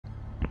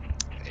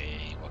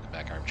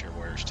back, Armchair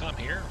Warriors. Tom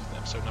here with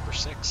episode number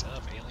 6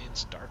 of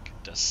Aliens Dark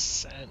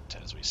Descent.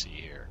 As we see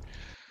here,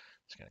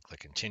 just going to click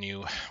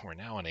continue. We're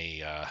now in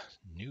a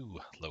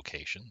new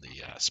location, the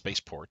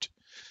spaceport,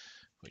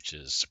 which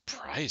is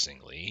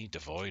surprisingly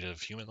devoid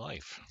of human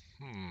life.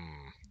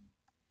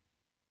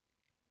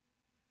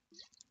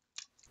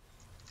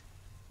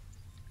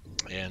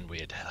 And we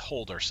had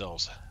holed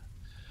ourselves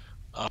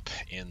up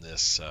in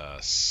this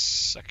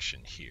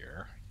section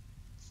here.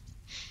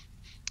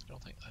 I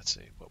don't think, let's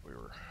see, what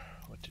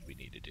did we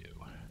need to do?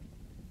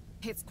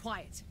 It's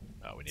quiet.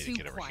 Oh, we need to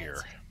get over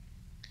here.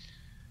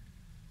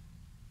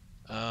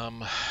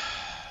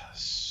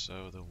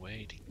 So the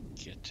way to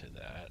get to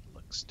that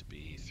looks to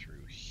be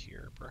through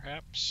here,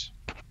 perhaps.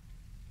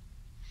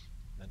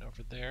 Then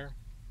over there.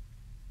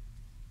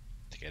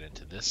 To get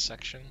into this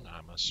section,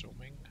 I'm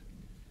assuming.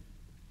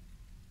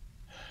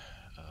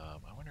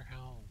 I wonder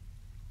how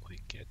we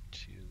get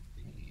to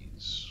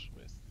these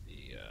with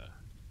the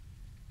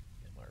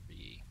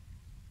MRB.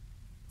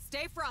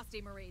 Stay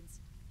frosty, Marines.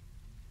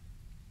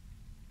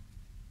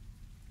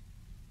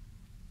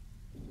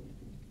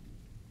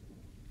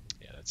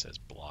 Yeah, that says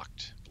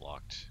blocked,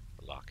 blocked,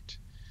 blocked.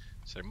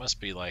 So there must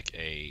be like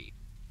a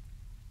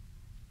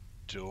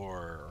door,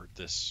 or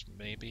this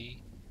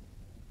maybe.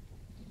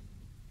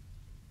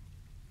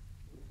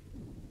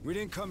 We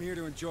didn't come here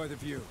to enjoy the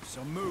view,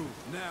 so move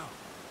now.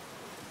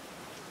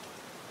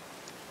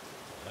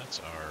 That's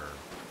our...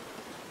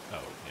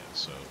 Oh, yeah,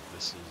 so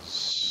this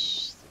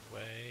is the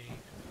way.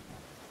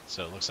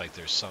 So it looks like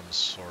there's some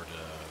sort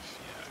of,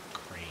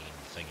 crane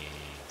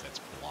thingy that's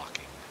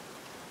blocking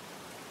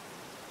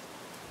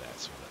that.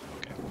 So that,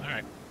 okay,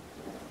 alright.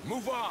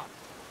 Move on!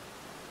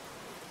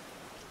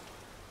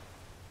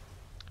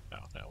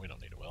 Oh, no, we don't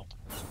need a weld.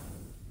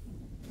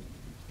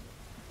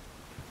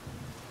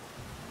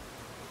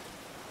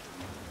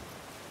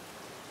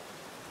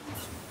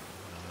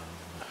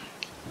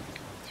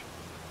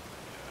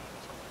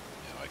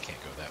 I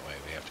can't go that way.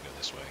 We have to go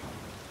this way.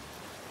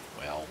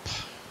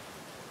 Welp.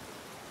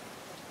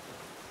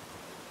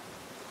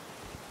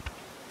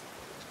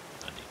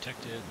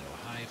 Undetected. No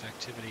hive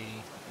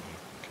activity.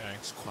 Okay.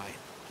 It's quiet.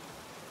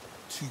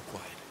 Too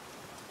quiet.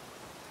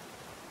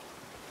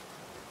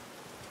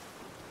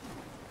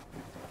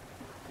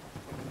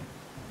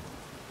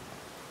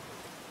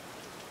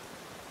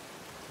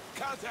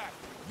 Contact!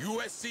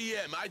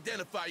 USCM,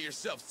 identify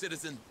yourself,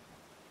 citizen.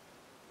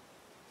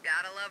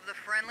 Gotta love the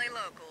friendly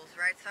locals,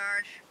 right,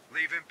 Sarge?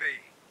 Leave him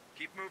be.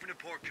 Keep moving to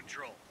port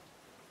control.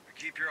 But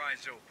keep your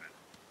eyes open.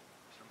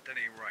 Something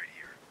ain't right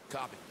here.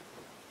 Copy.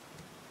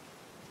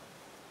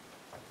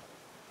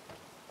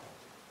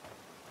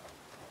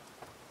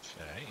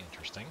 Okay,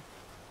 interesting.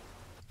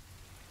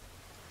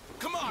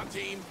 Come on,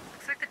 team!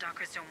 Looks like the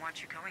dockers don't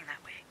want you going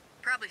that way.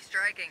 Probably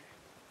striking.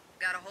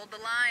 Gotta hold the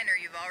line or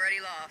you've already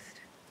lost.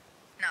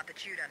 Not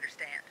that you'd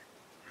understand.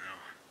 No.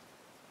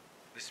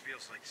 This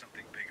feels like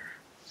something bigger.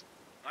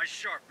 Eyes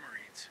sharp,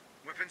 Marines.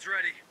 Weapons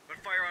ready, but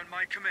fire on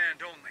my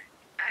command only.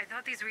 I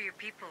thought these were your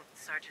people,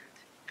 Sergeant.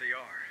 They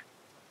are.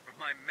 But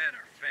my men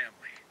are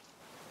family.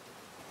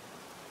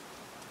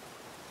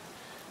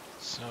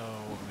 So,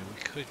 I mean,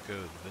 we could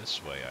go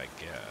this way, I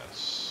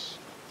guess.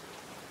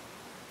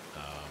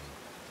 Yeah,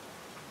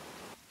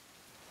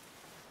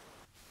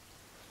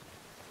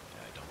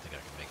 I don't think I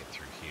can make it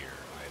through here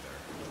either.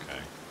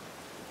 Okay.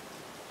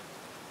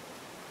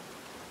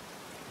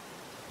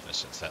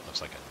 Since that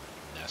looks like a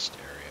nest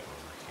area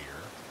over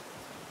here.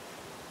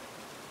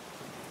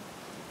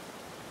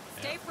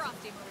 Stay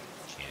frosty,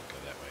 Marines. Can't go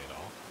that way at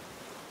all.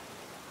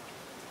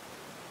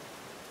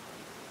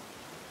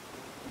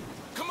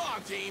 Come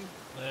on, team!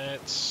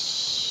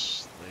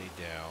 Let's lay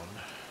down.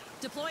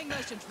 Deploying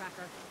motion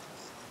tracker.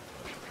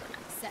 Motion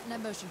tracker. Setting a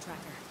motion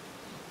tracker.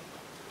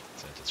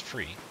 Since it's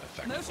free,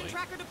 effectively. Motion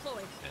tracker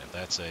deployed. And if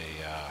that's a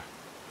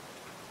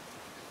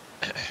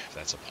if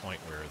that's a point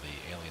where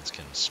the aliens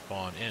can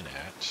spawn in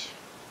at,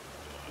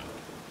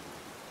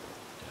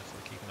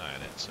 definitely keep an eye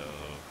on it. So,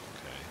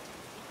 okay.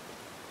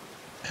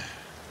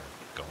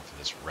 Going through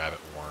this rabbit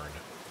warren.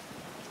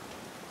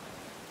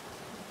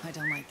 I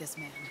don't like this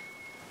man.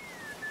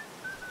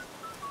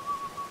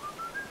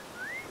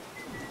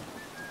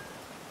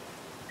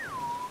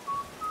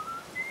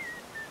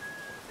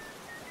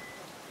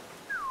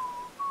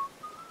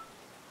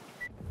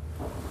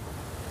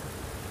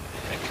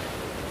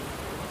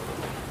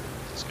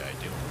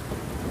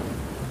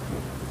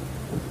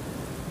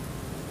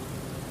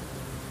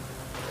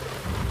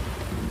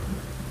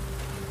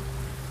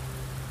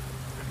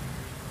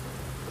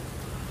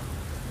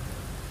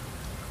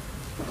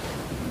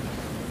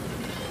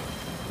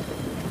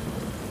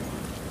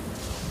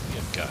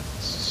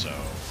 So, I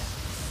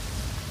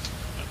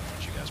don't know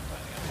what you guys are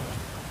planning on doing.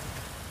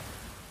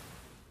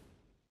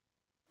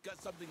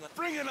 Got something like...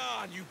 Bring it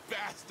on, you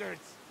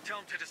bastards! Tell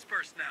them to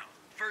disperse now.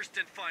 First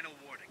and final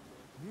warning.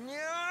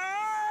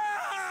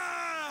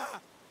 Yeah!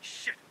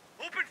 Shit!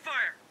 Open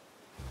fire!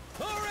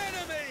 Our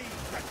enemy!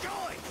 They're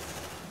going!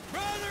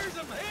 Brothers,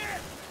 I'm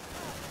hit!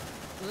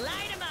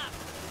 Light him up!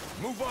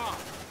 Move on!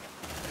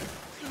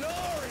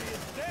 Glory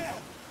is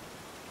dead!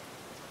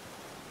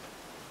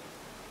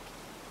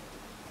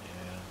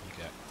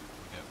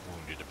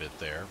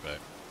 there, but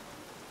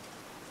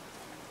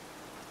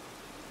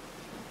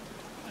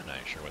I'm not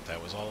sure what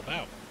that was all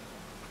about.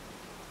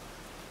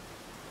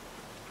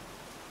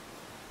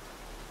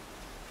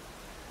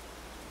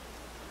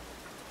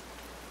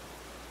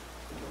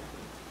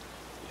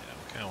 Yeah,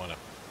 we kind of want to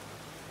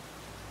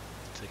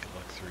take a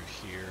look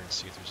through here and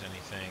see if there's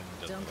anything.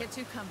 Don't get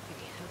too comfy,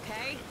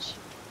 okay?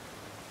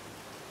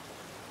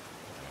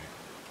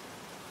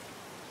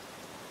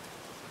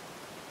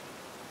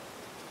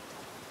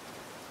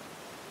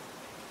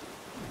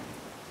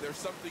 There's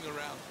something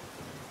around.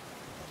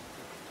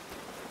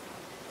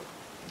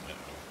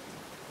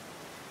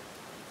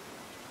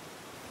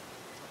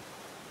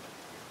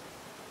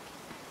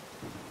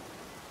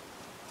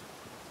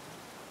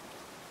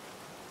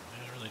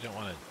 I really don't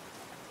want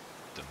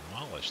to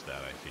demolish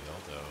that, I feel,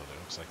 though. It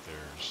looks like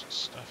there's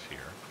stuff here.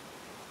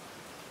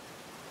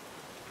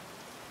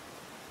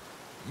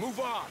 Move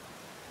on!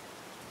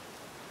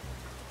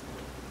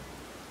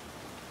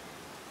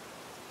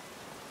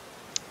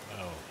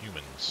 Oh,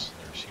 humans.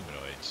 There's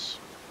humanoids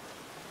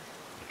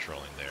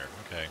patrolling there.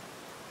 Okay.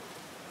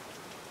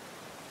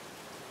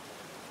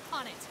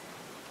 On it.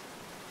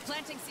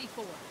 Planting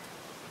C4.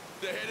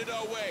 They're headed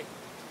our way.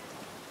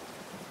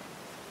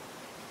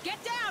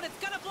 Get down! It's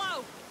gonna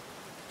blow!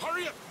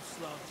 Hurry up, you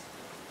slums!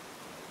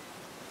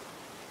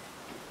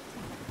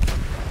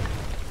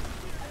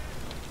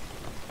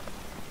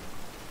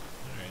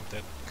 Alright,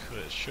 that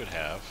should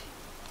have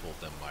pulled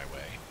them my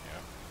way.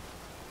 Yeah.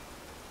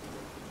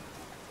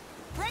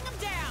 Bring them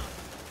down!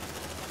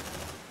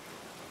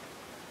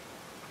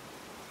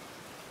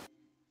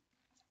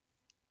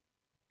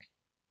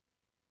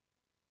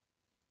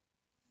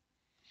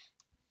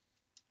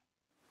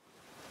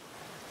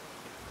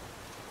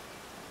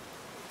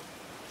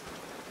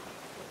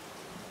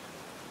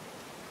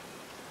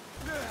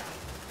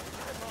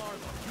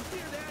 You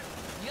hear that?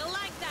 You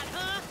like that,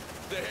 huh?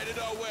 They're headed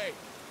our way.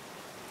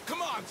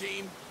 Come on,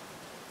 team!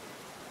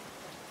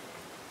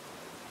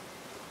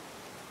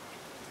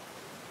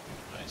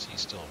 Why is he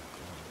still going?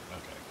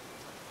 Okay.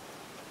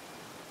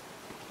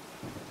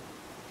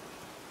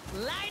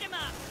 Light him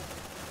up!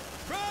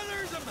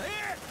 Brothers, I'm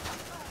hit!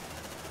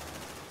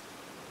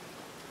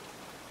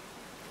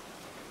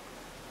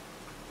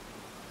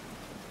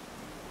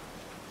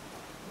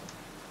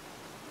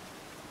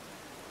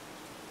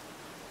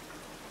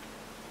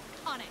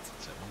 On it.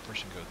 So one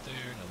person go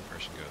there, another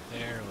person go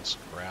there. Let's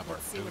grab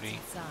Let's see our what's booty.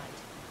 inside.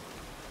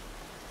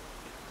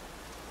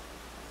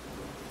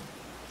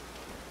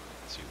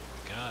 Let's see what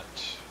we got.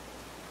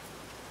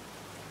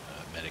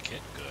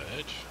 Medikit,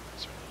 good.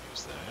 Certainly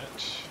use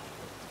that.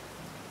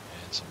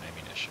 And some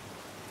ammunition.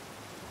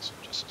 Also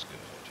just as good.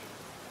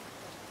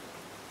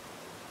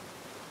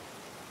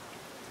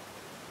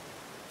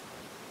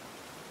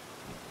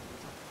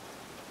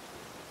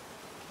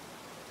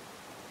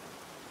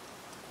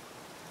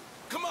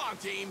 Come on,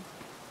 team!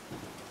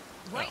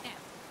 Right Oh. now.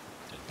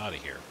 Didn't body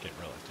here. Didn't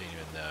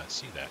even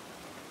see that.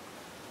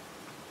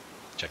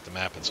 Checked the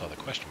map and saw the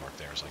question mark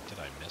there. I was like, did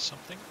I miss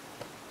something?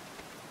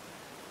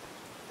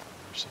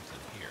 There's something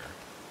here,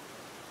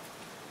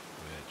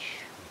 which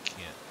we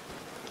can't.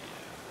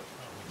 Yeah,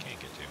 well, we can't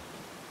get to.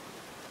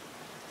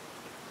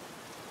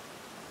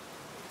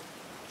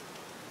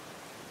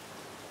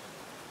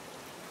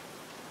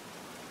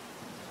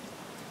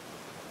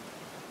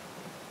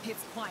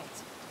 It's quiet.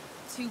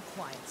 Too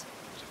quiet.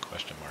 There's a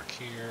question mark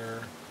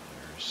here.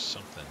 There's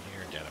something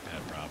here. Data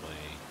pad probably.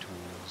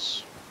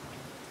 Tools.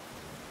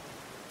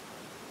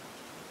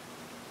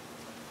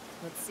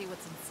 Let's see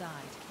what's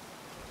inside.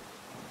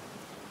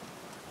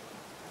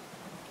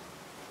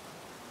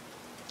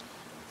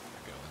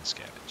 We're going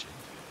scavenging.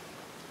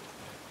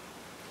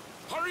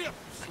 Hurry up,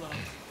 you slums!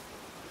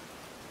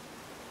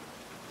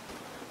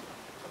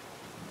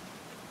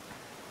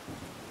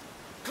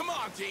 Come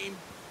on, team!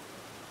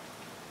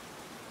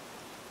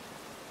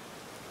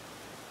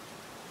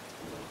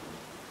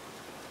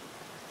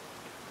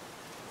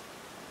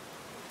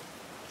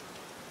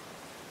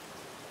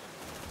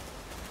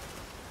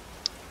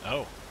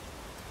 Oh.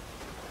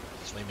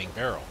 Flaming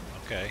barrel.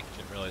 Okay.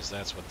 Didn't realize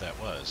that's what that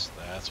was.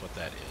 That's what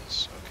that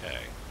is. Okay.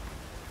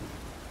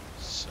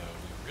 So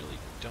we really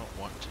don't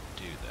want to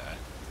do that.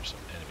 There's some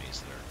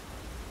enemies that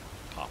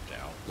are popped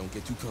out. Don't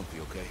get too comfy,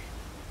 okay?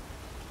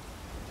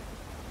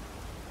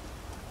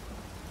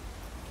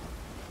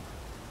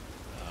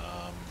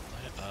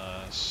 Let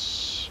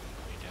us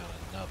lay down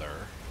another.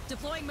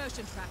 Deploying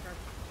motion tracker.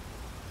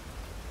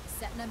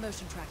 Setting a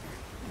motion tracker.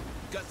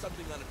 Got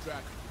something on a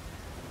tracker.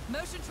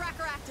 Motion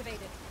tracker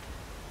activated.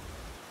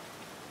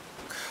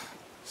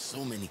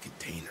 So many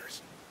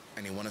containers.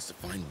 And they want us to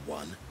find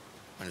one?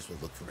 Might as well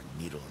look for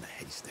a needle in a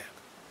haystack.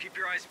 Keep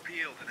your eyes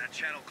peeled and that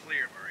channel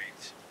clear,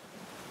 Marines.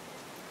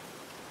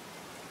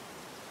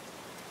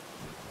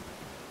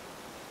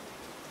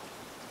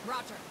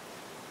 Roger.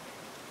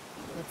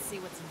 Let's see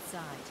what's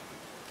inside.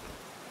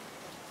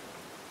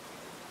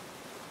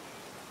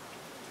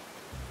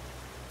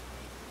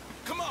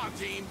 Come on,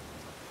 team!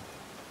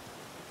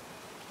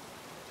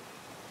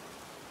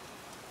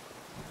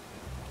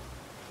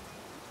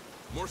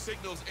 More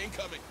signals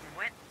incoming.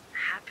 What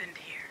happened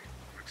here?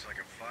 Looks like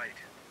a fight.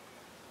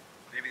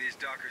 Maybe these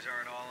dockers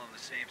aren't all on the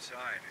same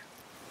side.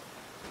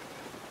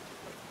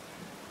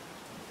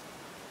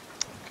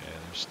 Okay,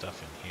 there's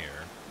stuff in here.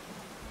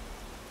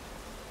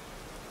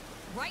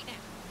 Right now.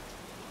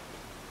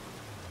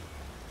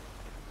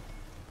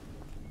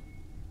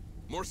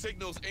 More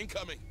signals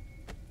incoming.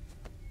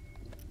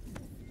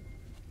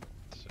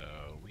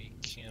 So we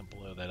can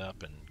blow that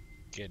up and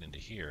get into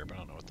here, but I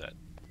don't know what that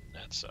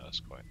nets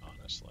us, quite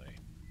honestly.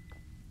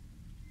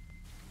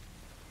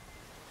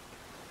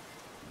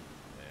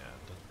 Yeah,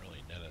 it doesn't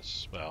really net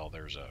us. Well,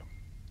 there's a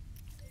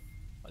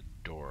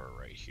door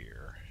right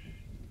here.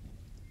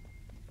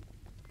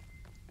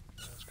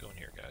 Let's go in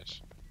here,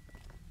 guys.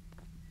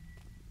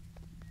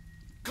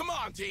 Come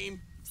on,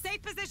 team.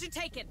 Safe position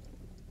taken.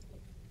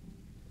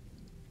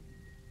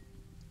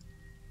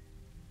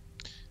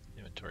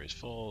 Inventory is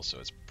full, so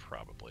it's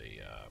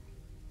probably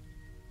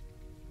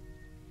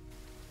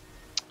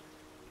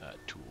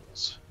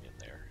tools in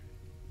there.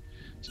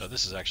 So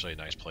this is actually a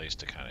nice place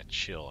to kind of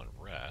chill and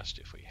rest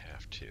if we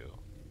have to.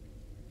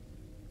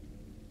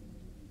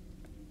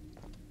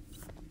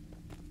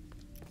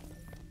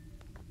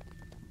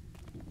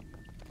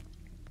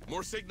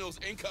 More signals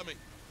incoming.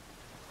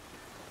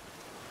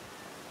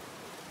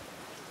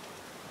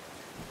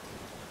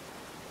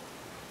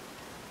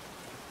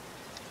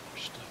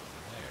 There's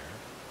stuff in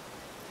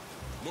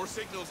there. More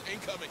signals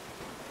incoming.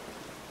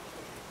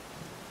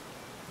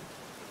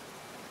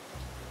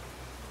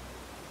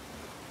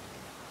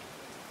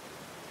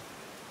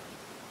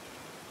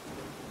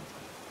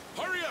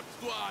 Hurry up,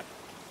 squad!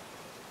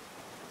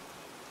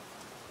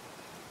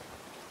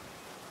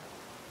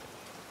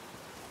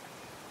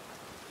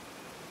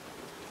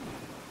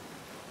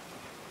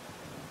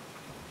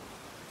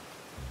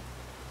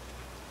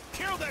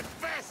 Kill that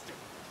bastard!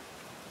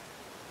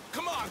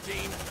 Come on,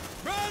 team!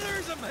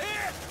 Brothers, I'm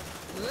hit!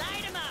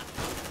 Light him up.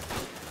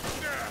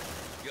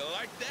 You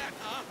like that,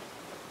 huh?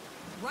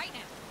 Right now.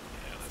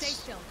 Yeah, Stay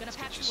still. Gonna let's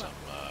get patch you you some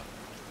up.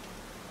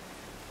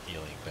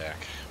 healing back.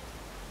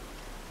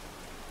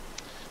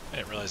 I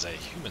didn't realize that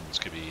humans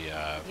could be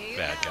Here you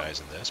bad go. guys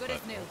in this, Good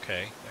but as new.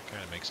 okay, that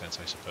kind of makes sense,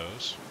 I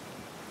suppose.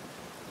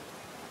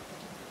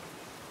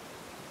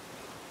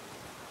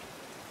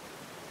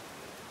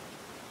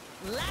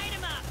 Light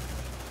him up.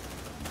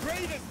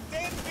 Greatest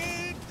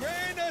Stampede,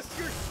 grant us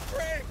your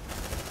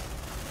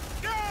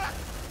strength! Ah!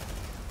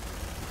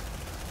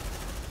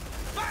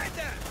 Find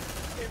them!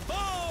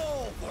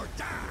 Evolve or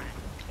die!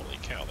 Holy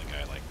cow, the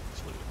guy like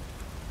flew.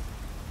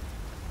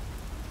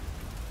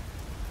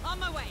 On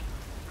my way.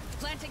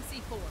 Planting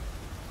C4.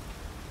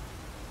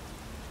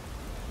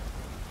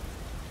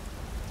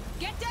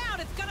 Get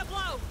down! It's gonna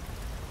blow!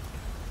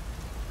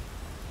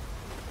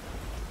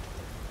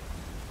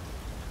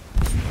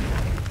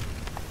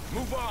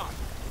 Move on!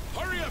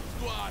 Hurry up,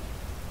 squad!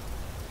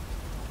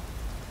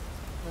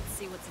 Let's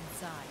see what's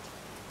inside.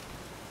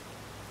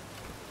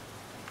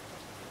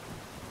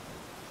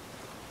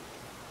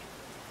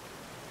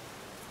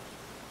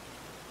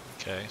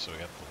 Okay, so we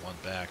got the one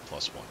back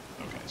plus one.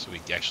 Okay, so we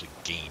actually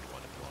gained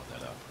one and blown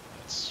that up.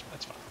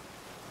 That's fine.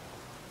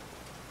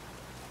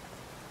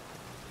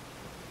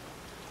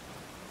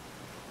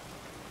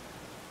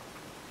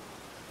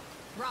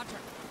 Roger.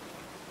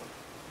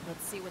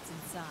 Let's see what's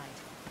inside.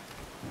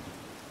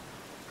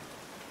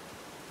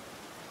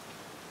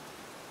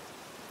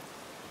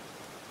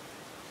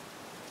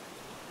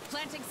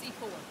 Planting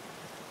C4.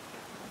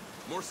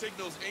 More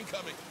signals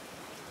incoming.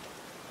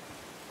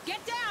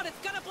 Get down! It's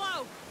gonna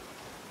blow!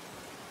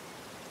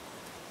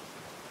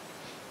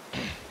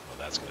 Well,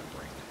 that's gonna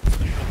bring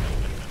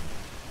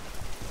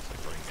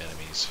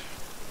enemies.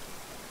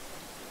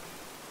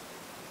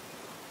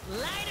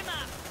 Light him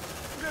up!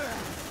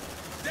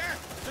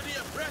 Death to the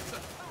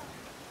oppressor!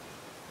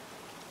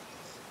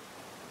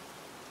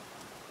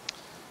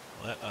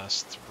 Let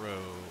us throw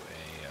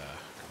a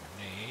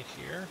grenade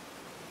here.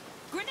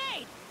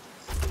 Grenade!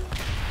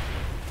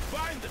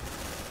 Find them!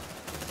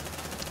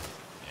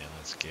 And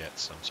let's get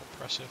some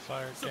suppressive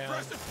fire down.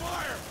 Suppressive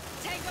fire!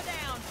 Tango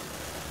down!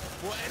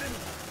 More enemy!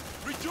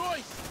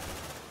 Rejoice!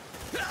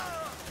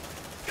 Ah!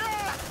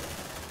 Ah!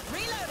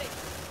 Reloading!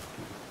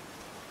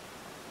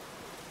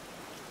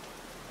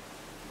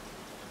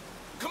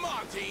 Come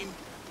on, team!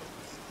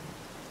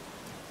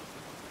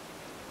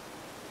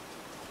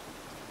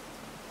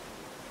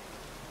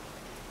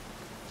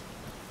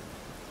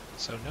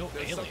 So no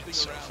There's aliens something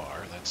so around.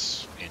 far.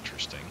 That's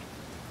interesting.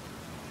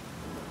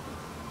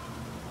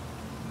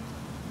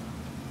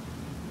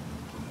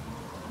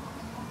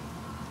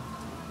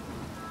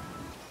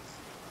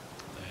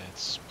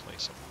 Let's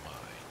place a mine.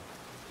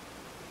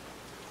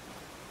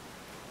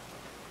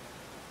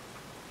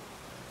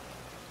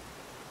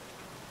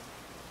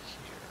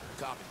 Here.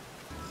 Copy.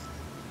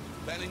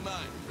 Planning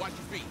mine. Watch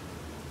your feet.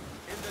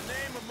 In the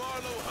name of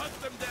Marlowe, hunt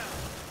them down!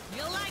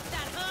 You like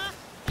that, huh?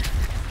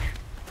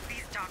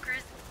 These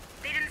dockers,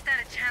 they didn't stand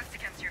a chance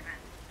against your men.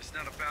 It's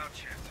not about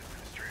chance,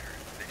 Administrator.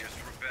 They just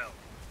rebel.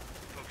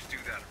 Folks do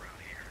that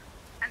around here.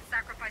 And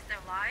sacrifice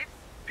their lives?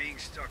 Being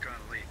stuck on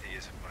Lethe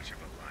isn't much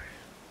of a life.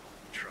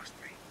 Trust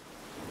me.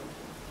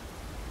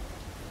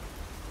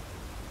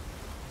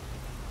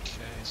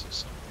 Okay, so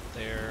something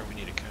there. We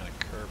need to kind of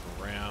curve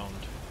around.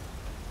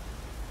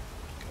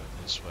 Go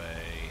this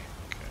way.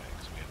 Okay,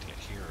 because we have to get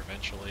here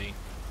eventually.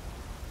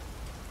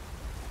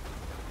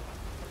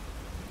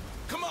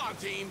 Come on,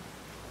 team!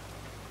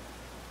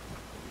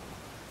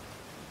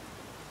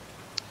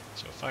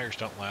 So fires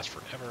don't last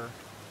forever.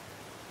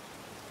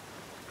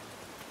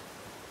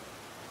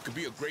 Could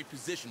be a great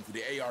position for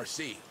the ARC.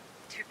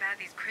 Too bad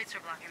these crates are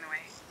blocking the way.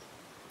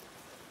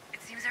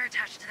 It seems they're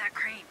attached to that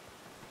crane.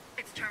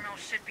 Its terminal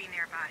should be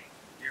nearby.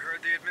 You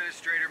heard the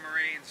administrator,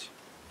 Marines.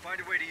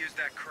 Find a way to use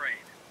that crane.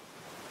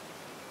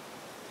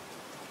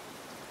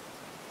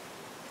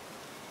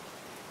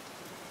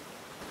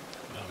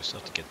 Well, we still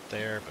have to get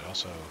there, but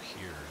also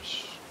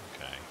here's...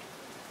 Okay.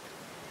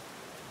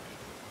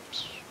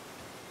 Oops.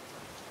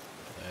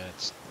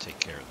 Let's take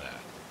care of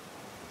that.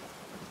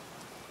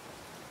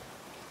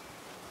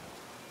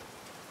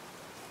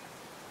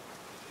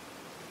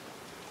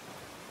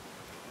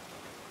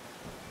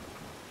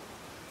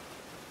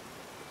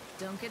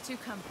 Don't get too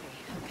comfy,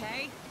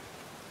 okay?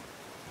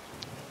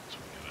 So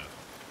we got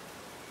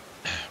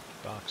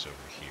a box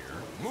over here.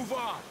 Move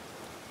on!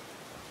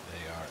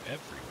 They are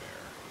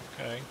everywhere.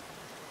 Okay.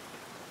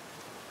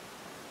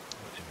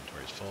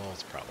 Inventory's full.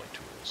 It's probably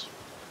tools.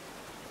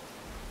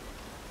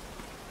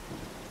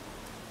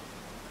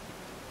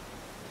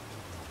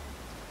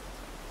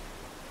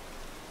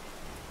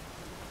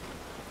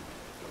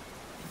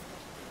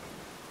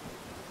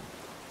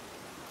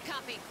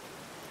 Copy.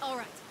 All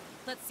right,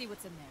 let's see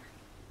what's in there.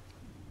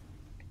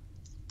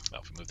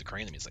 Well, if we move the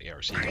crane, that means the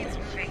ARC Crane's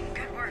goes. moving.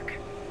 Good work.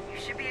 You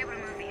should be able to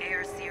move the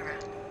ARC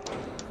around.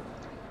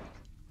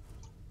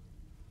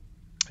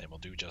 And we'll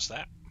do just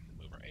that.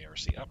 Move our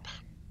ARC up.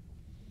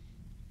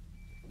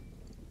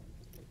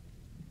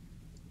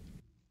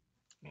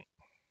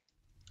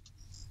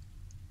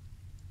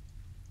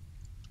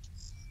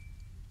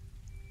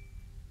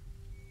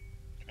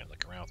 Trying to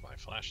look around with my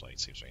flashlight,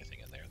 see if there's anything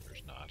in there.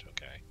 There's not.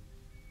 Okay.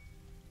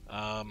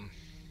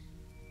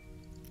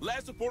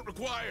 Last support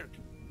required!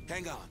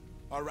 Hang on.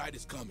 Our ride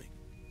is coming.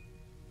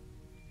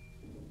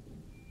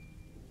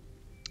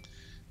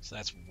 So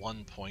that's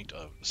one point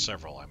of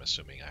several, I'm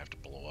assuming. I have to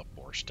blow up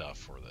more stuff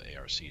for the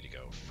ARC to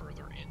go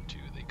further into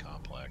the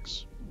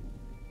complex.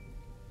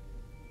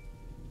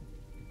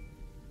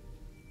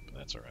 But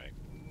that's alright.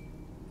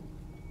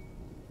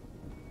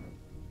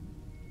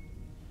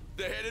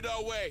 They're headed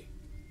our way.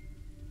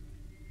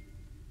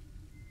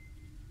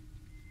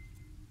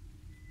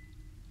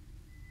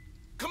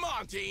 Come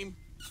on, team!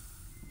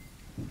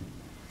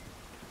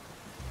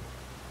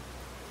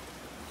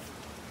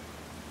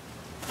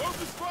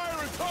 Focus fire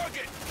and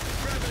target!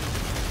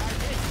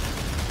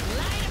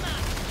 Light 'em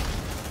up!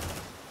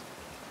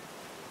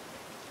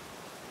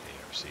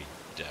 ARC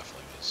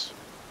definitely was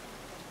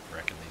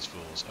wrecking these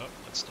fools. Oh,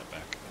 let's step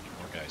back. There's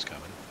more guys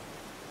coming.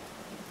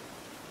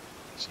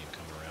 I see him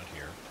coming around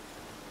here.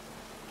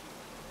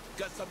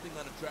 Got something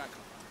on a tracker.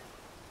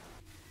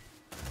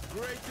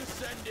 Great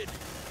descendant!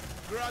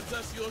 Grant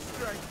us your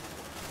strength!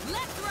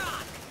 Let's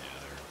rock! Yeah,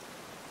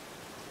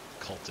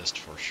 they're cultist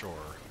for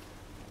sure.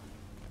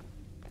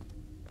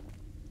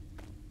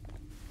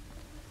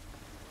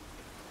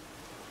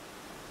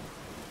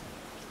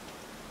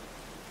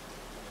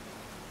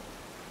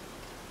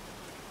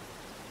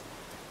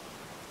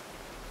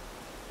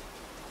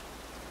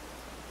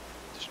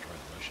 Destroy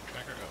the motion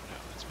tracker? Oh no,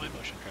 that's my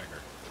motion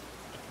tracker.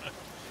 I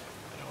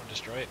don't want to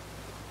destroy it.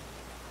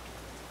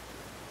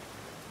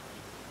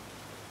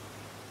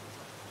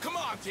 Come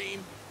on,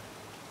 team!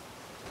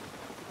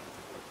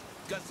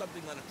 Got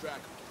something on a tracker.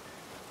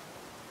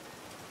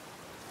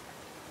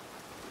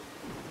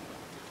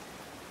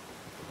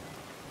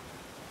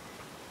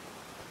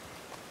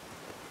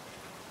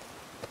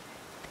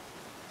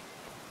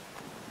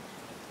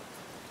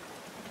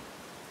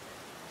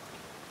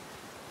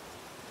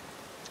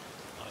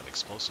 A lot of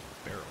explosive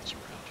barrels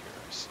around here,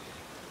 I see.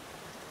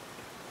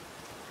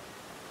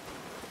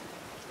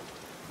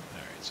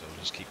 Alright, so we'll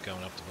just keep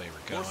going up the way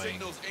we're going. More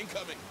signals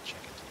incoming!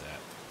 Check into that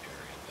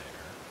area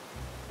there.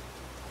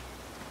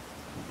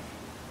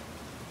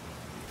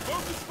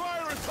 Focus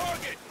fire and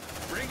target!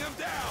 Bring them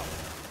down!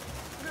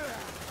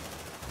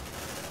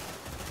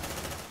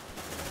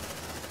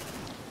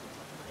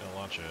 We're gonna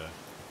launch a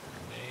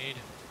grenade.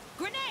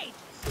 Grenade!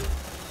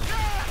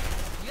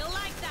 You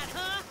like that,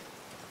 huh?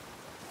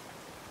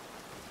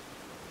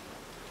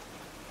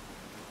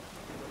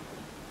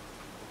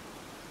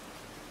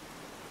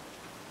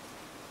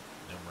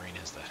 No Marine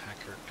has the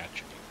hacker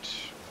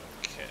attribute.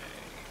 Okay.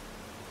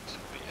 This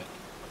will be it.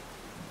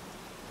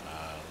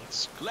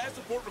 Let's Last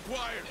support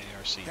required!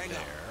 ARC Hang there.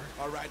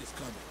 on. Our ride is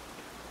coming.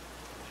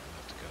 We'll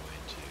have to go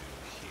into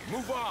here.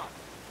 Move on!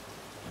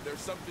 There's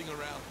something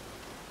around.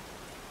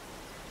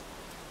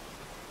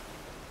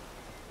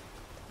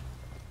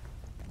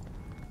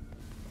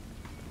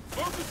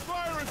 Focus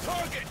fire and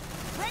target!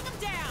 Bring them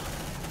down!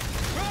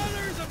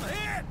 Brothers, I'm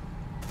hit!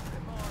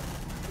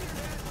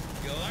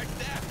 You like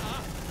that,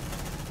 huh?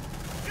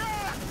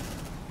 Ah!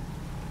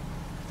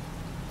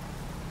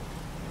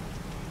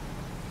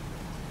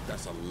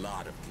 That's a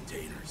lot of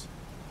containers.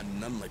 And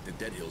none like the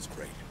Dead Hills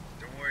crate.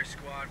 Don't worry,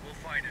 squad. We'll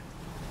find it.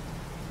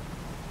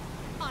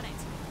 On it.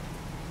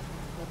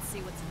 Let's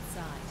see what's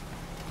inside.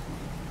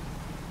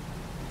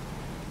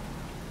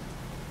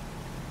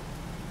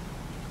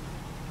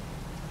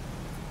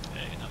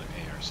 Hey, another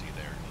ARC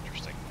there.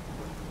 Interesting.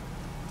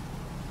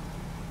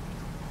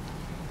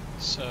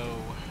 So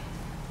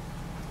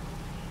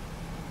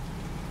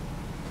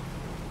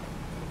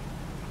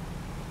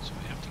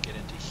we have to get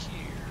into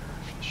here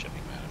for the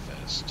shipping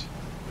manifest.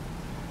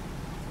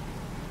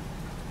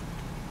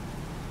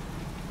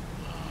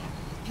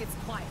 It's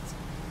quiet.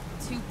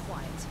 Too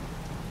quiet.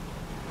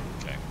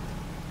 Okay.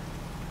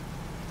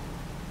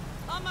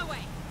 On my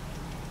way.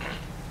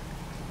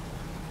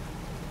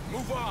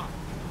 Move on!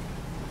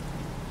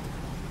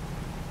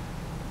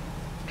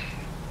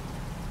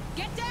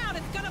 Get down!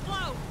 It's gonna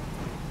blow!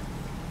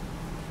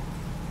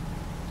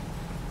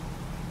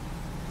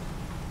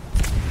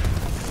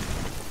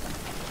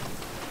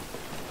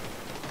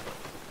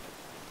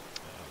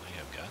 They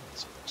have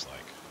guns, it looks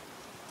like.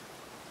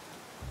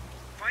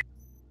 Fight.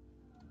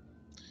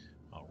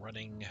 While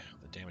running,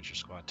 the damage your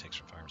squad takes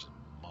from firearms is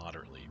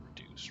moderately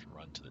reduced.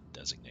 Run to the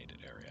designated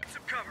area.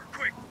 Some cover,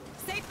 quick!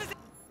 Safe position.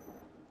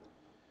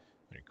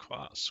 When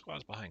your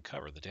squad's behind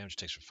cover, the damage it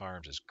takes from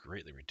firearms is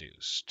greatly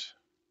reduced.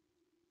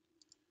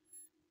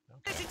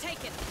 Okay.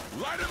 Taken.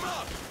 Light him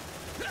up!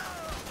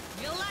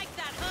 You like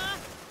that, huh?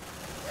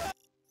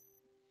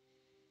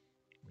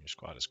 When your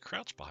squad is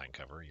crouched behind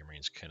cover, your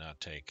Marines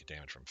cannot take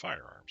damage from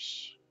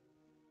firearms.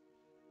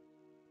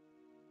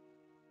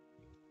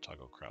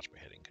 Toggle crouch by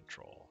hitting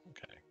control.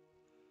 Okay.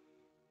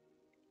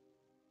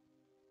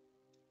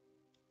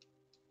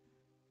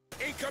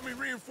 Incoming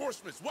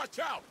reinforcements, watch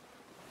out!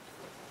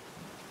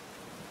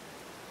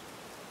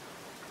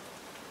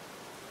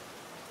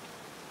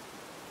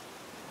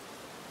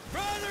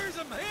 Brothers,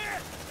 I'm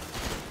hit!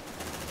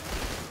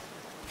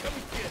 Come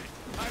and get it.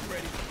 I'm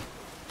ready.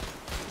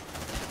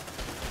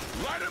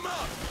 Light him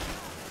up!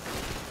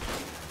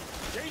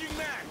 Changing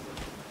mag!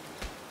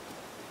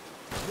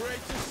 Great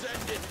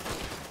ascended.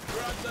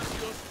 God bless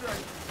your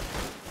strength.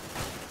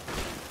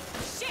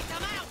 Shit,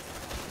 I'm out!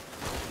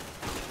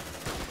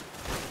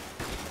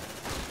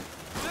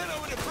 Then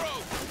over the pro!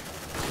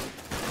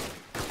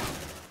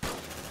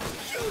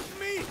 Shoot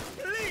me,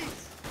 please!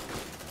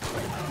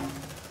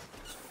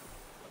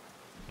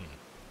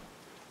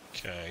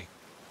 Okay.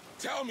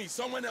 Tell me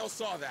someone else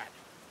saw that.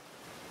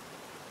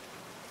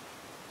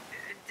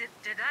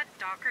 Did that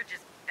Docker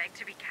just beg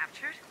to be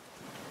captured?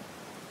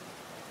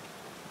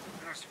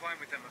 I was fine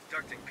with them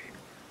abducting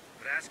people,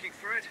 but asking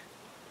for it?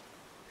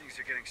 Things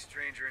are getting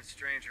stranger and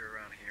stranger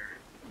around here.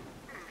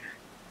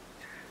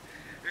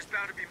 There's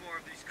bound to be more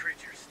of these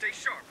creatures. Stay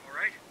sharp, all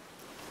right?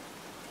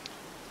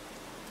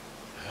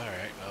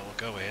 Alright, well,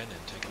 we'll go in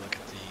and take a look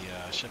at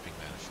the shipping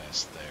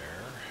manifest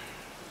there.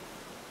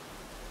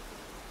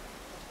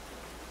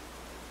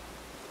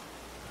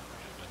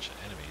 A bunch of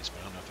enemies,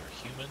 but I don't know if they're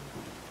human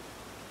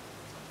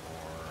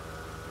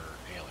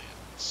or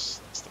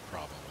aliens. That's the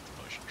problem with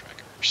the motion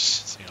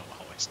trackers. They don't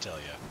always tell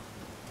you.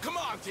 Come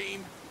on,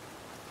 team!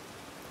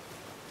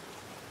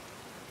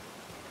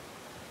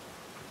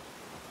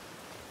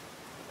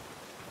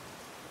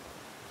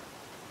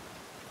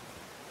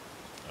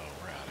 Oh,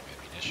 we're out of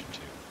ammunition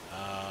too.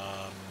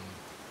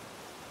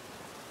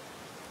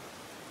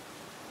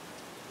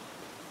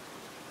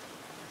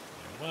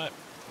 You know what?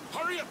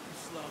 Hurry up, you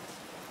slugs!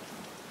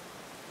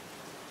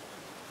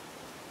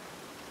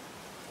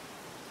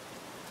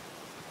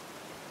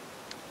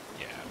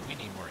 Yeah, we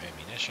need more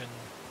ammunition.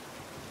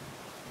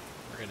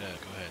 We're gonna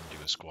go ahead and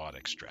do a squad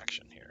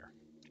extraction here.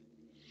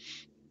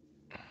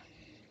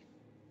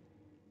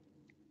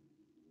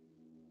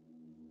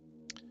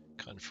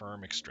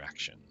 Confirm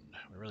extraction.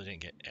 We really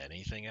didn't get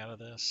anything out of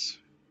this.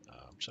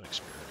 Some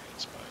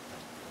experience, but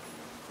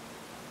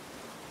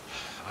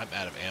I'm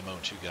out of ammo.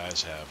 Two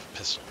guys have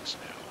pistols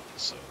now,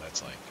 so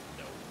that's like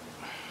no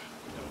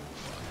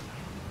fun.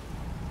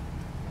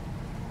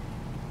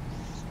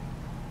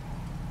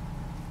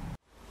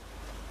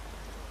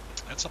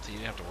 That's something you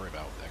didn't have to worry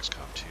about with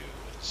XCOM 2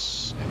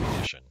 is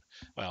ammunition.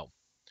 Well,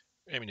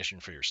 ammunition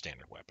for your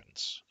standard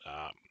weapons.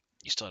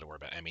 You still had to worry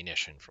about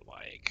ammunition for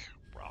like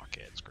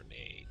rockets,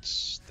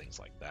 grenades, things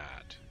like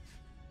that.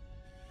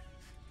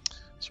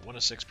 So 1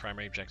 of 6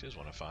 primary objectives,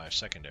 1 of 5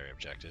 secondary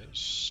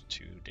objectives,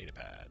 2 data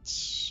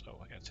pads.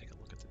 Oh, I gotta take a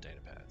look at the data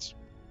pads.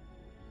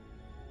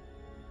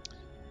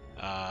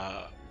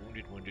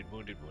 Wounded, wounded,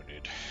 wounded,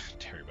 wounded.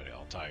 Everybody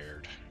all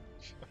tired.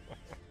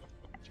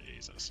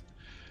 Jesus.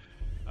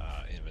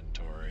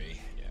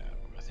 Inventory. Yeah,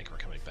 I think we're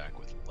coming back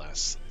with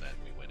less than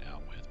we went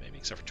out with, maybe,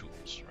 except for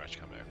tools. We're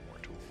actually coming back with more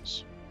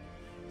tools.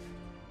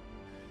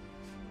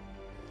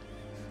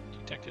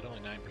 Detected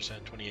only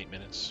 9%, 28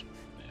 minutes.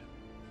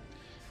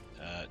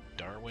 Yeah.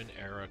 Darwin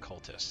era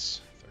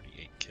cultists,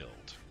 38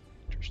 killed.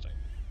 Interesting.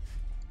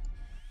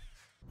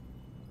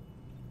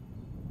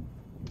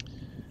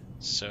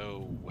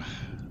 So,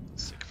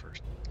 let's take a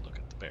first look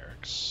at the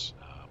barracks.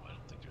 I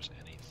don't think there's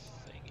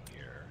anything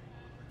here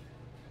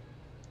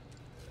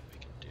that we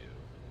can do.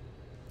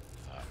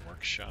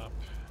 shop.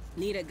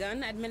 Need a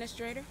gun,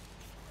 Administrator? I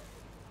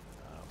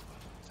don't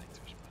think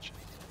there's much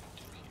anything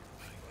to do here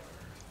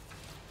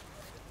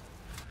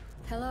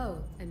either.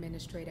 Hello,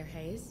 Administrator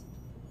Hayes.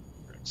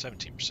 We're at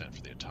 17%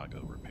 for the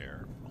Otago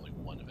repair. Only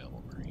one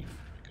available marine.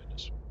 My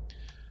goodness.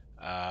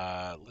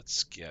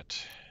 Let's get...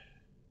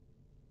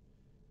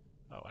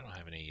 Oh, I don't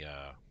have any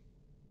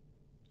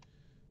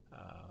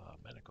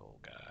medical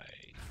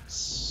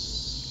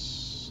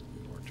guys.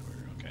 Laboratory.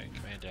 Okay,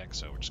 command deck,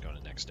 so we're just going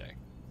to next day.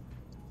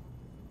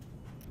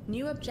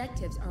 New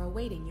objectives are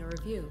awaiting your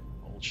review.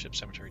 Old ship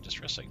cemetery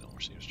distress signal.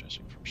 Receives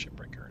distressing from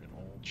shipbreaker in an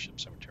old ship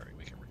cemetery.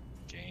 We can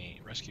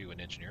rescue an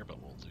engineer, but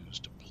we'll lose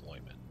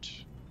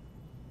deployment.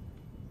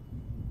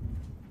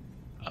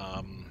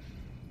 I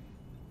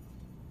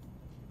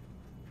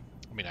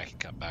mean, I can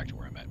come back to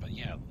where I'm at, but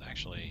yeah,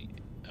 actually,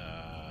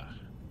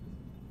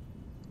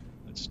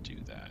 let's do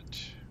that.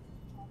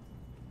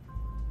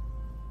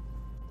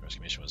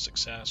 Rescue mission was a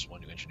success. One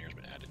new engineer has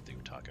been added to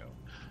Otago.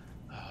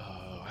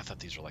 Oh, I thought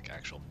these were like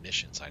actual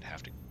missions. I'd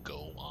have to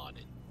go on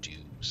and do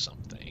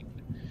something.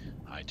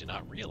 I did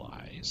not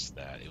realize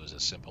that it was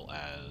as simple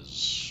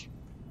as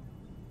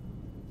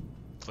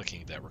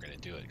clicking that we're going to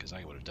do it, because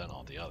I would have done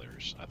all the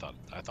others. I thought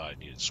I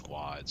needed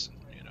squads, and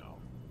you know.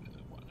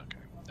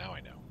 Okay, now I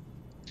know.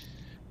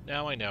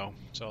 Now I know.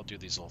 So I'll do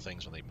these little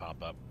things when they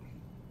pop up.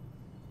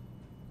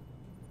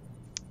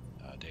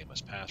 Day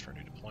must pass for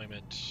new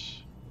deployment.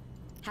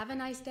 Have a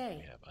nice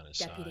day, We have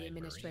unassigned Deputy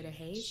Administrator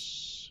Marines.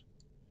 Hayes.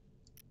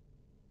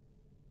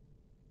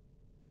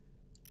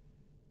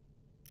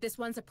 This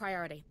one's a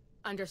priority.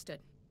 Understood.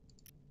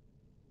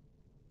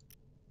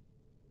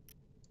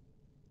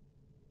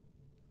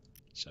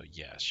 So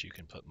yes, you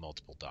can put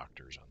multiple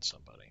doctors on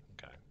somebody.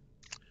 Okay.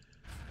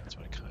 That's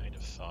what I kind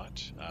of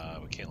thought.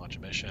 We can't launch a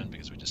mission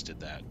because we just did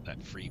that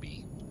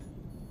freebie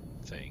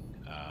thing.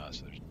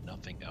 So there's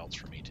nothing else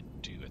for me to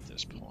do at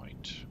this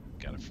point.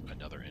 Got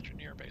another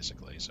engineer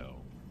basically,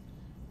 so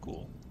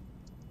cool.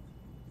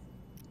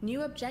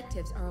 New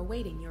objectives are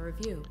awaiting your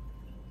review.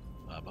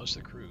 Most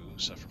of the crew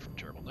suffer from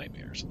terrible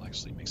nightmares. Lack of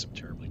sleep makes them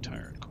terribly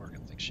tired.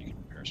 Corrigan thinks she can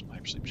prepare some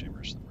hypersleep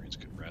chambers so the Marines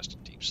could rest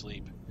in deep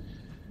sleep.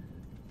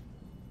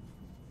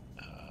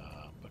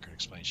 Booker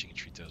explains she can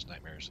treat those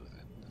nightmares with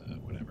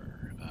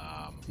whatever.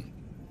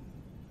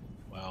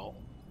 Well,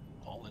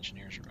 all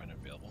engineers are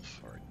unavailable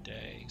for a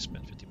day.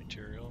 Spend 50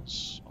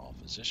 materials. All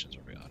physicians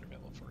are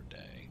unavailable for a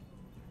day.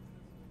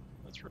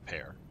 Let's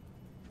repair.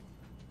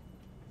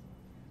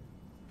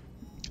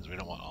 Because we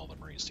don't want all the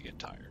Marines to get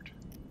tired.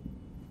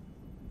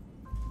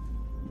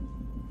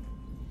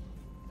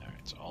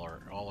 Alright, so all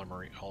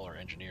our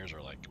engineers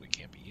are like, we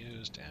can't be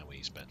used, and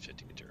we spent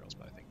 50 materials,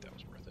 but I think that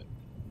was worth it.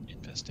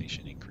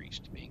 Infestation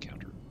increased. We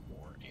encounter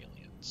more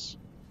aliens.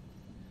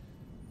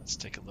 Let's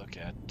take a look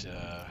at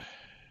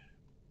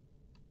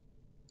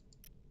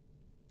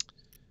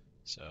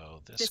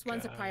so this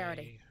one's a guy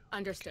priority.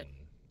 Understood.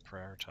 can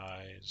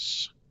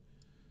prioritize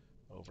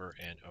over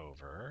and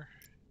over.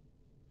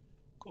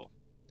 Cool.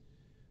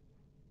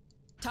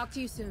 Talk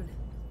to you soon.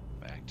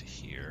 Back to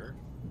here.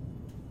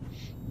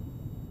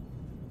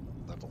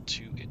 Level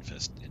 2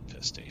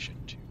 infestation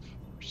 2,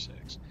 4,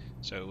 6.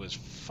 So it was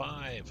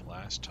 5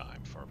 last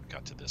time before we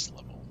got to this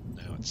level.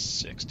 Now it's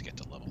 6 to get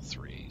to level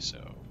 3. So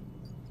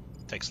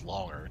it takes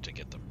longer to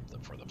get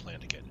for the plan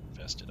to get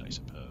infested, I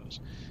suppose.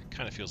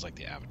 Kind of feels like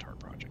the Avatar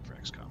project for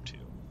XCOM 2,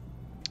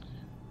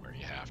 where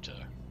you have to.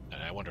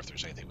 And I wonder if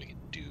there's anything we can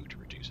do to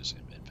reduce this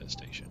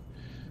infestation.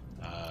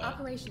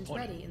 Operations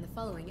ready in the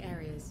following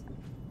areas.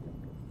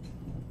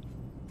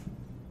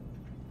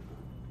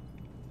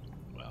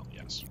 Well,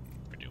 yes,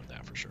 we're doing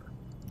that for sure.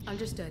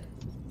 Understood.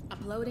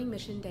 Uploading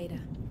mission data.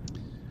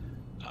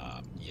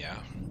 Yeah,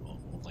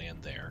 we'll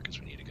land there because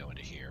we need to go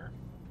into here.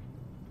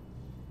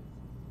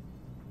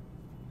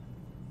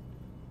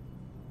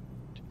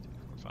 2, 3,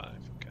 4, 5.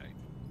 Okay.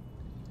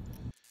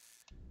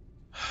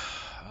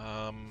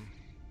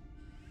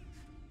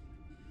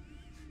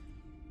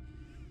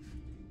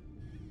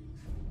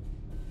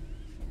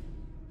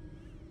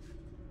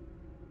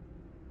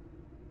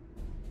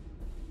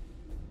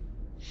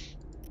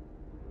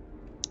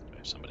 Do I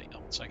have somebody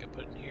else I could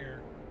put in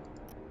here?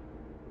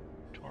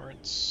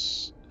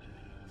 Torrance.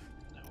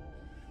 No.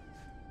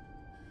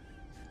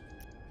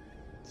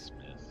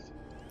 Smith.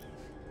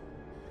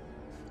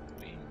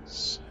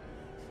 Wings.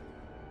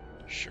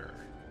 Sure.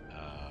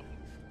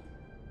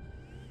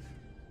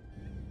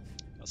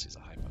 Unless he's a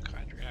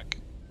hypochondriac.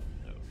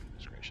 No,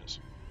 goodness gracious.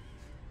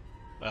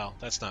 Well,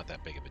 that's not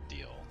that big of a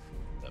deal.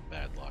 The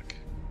bad luck.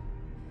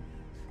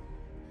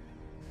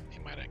 They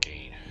might not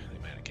gain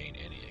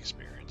any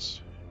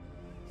experience.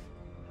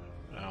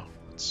 Well,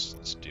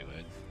 let's do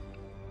it.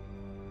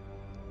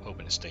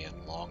 Hoping to stay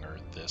in longer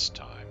this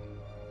time.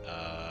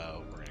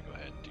 We're gonna go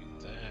ahead and do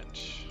that.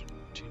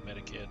 2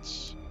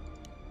 medikits,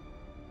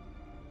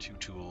 2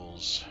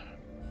 tools.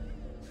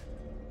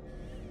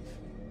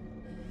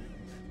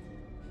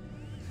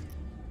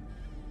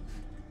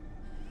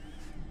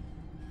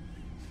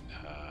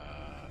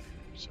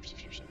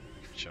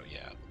 So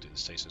yeah, we'll do the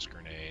stasis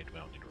grenade. We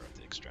don't need to rub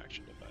the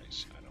extraction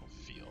device. I don't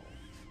feel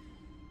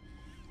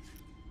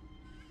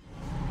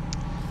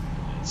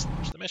Let's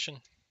launch the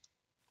mission.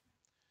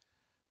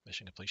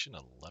 Mission completion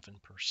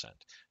 11%.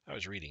 I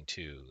was reading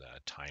too.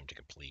 Time to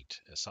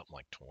complete is something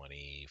like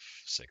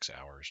 26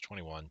 hours,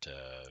 21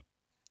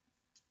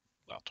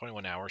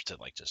 hours to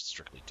like just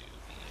strictly do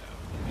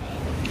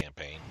the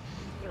campaign.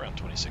 And around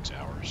 26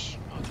 hours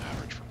on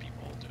average for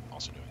people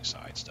also doing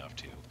side stuff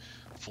too.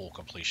 Full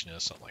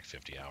completionist, something like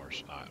 50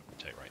 hours. I'll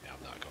tell you right now,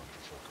 I'm not going for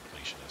full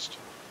completionist.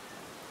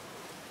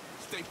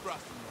 Stay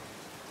frosty.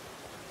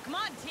 Come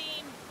on,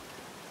 team.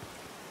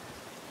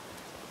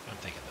 I'm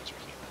thinking those are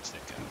humans.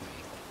 They've got to be.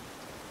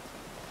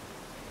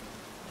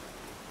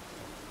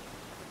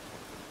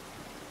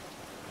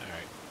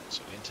 Alright,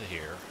 so into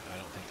here. I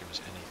don't think there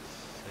was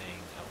anything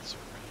else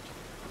around here.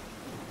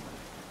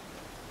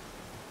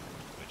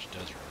 Which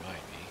does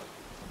remind me.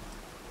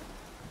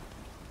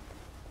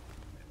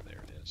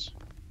 There it is.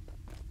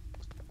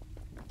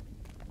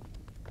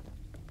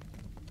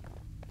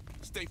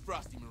 Stay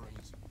frosty,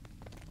 Marines.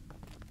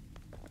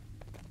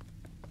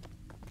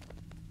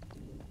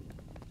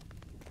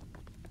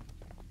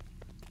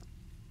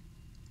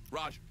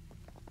 Roger.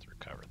 Let's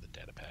recover the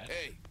data pad.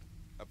 Hey,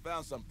 I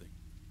found something.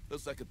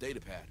 Looks like a data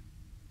pad.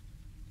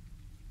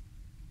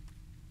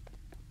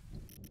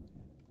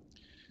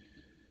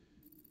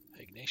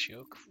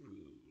 Ignacio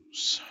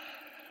Cruz.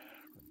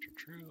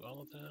 True, all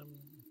of them.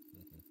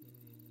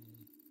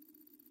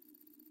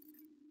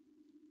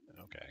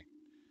 Okay.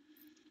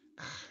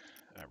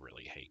 I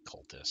really hate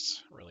cultists.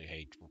 I really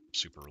hate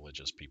super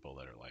religious people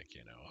that are like,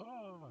 you know,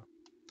 oh,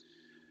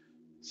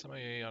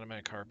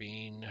 semi-automatic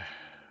carbine.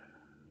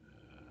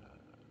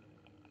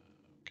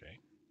 Okay.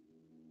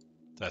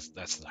 That's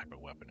the type of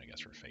weapon I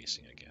guess we're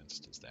facing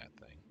against is that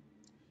thing.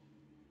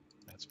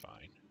 That's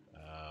fine.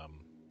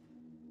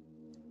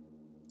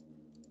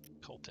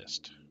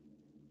 Cultist.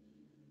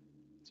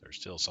 So there's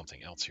still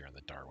something else here in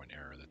the Darwin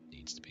era that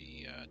needs to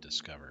be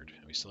discovered.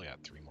 And we still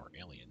got 3 more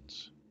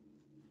aliens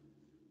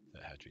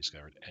that have to be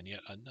discovered, and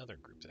yet another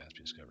group that has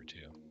to be discovered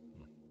too.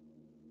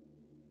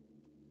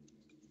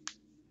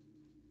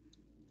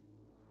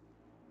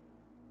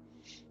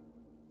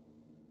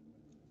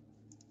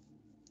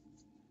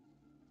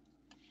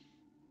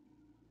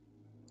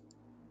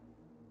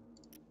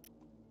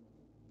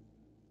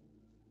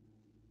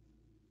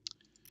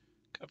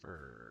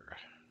 Cover.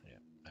 Yeah,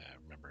 I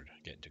remembered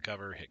getting to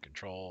cover, hit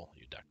control,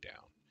 you duck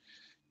down.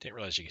 Didn't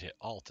realize you could hit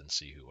alt and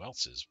see who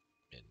else is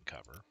in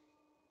cover.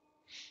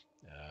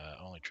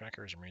 Only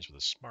trackers and Marines with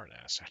a smart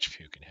ass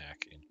attribute can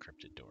hack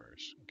encrypted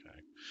doors. Okay.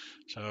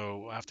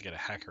 So I'll have to get a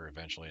hacker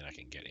eventually and I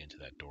can get into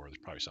that door. There's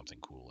probably something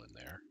cool in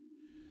there.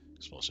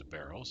 Explosive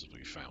barrels, as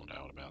we found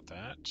out about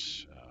that.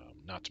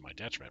 Not to my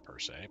detriment per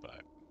se,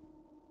 but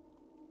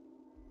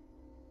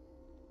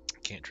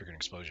can't trigger an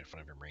explosion in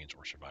front of your Marines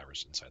or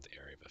survivors inside the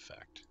area of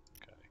effect.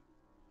 Okay.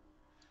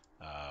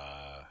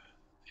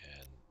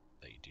 And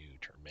they do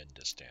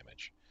tremendous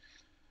damage.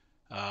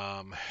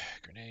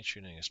 Grenade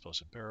shooting an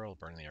explosive barrel,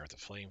 burning the air with a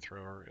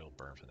flamethrower. It'll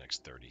burn for the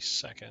next 30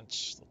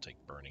 seconds. They'll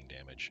take burning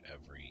damage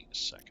every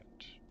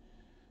second.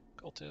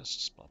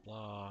 Cultists, blah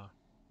blah.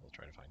 They'll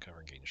try to find cover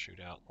and gain a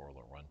shootout, or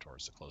they'll run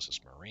towards the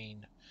closest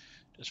Marine.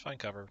 Just find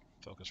cover,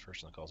 focus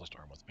first on the cultist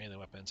armed with melee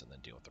weapons, and then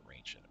deal with the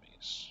ranged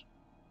enemies.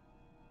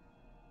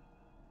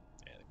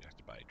 And they'll be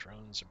acted by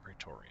drones and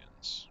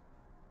Praetorians.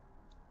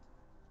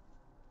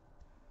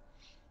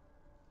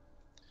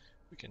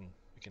 We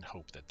can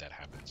hope that that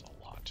happens a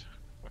lot.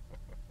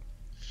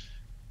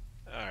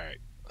 Alright,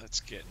 let's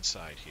get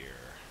inside here.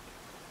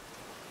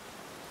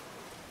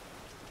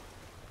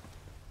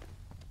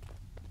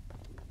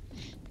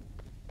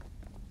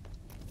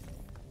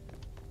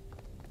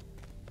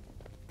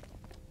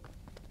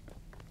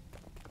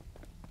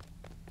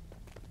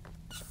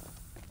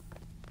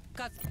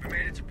 We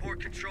made it to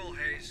port control,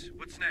 Hayes.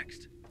 What's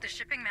next? The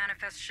shipping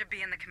manifest should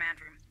be in the command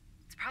room.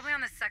 It's probably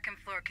on the 2nd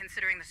floor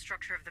considering the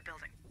structure of the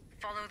building.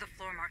 Follow the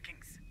floor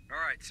markings.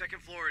 Alright,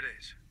 2nd floor it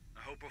is.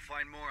 I hope we'll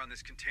find more on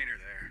this container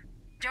there.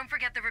 Don't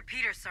forget the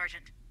repeater,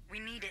 Sergeant. We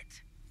need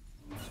it.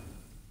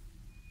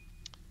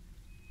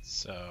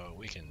 So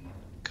we can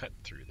cut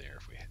through there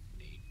if we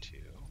need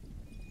to.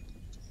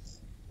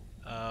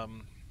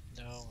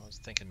 No, I was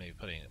thinking maybe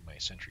putting my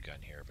sentry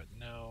gun here, but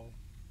no.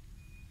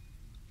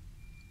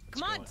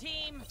 Come on,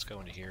 team! Let's go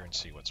into here and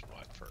see what's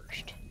what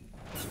first.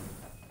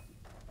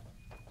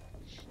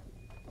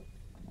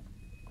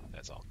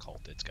 That's all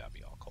cult. It's gotta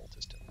be all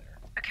cultist in there.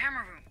 A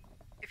camera room.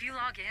 If you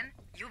log in,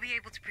 you'll be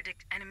able to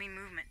predict enemy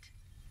movement.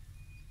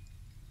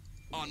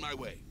 On my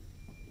way.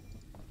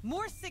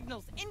 More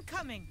signals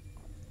incoming!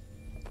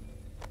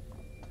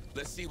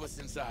 Let's see what's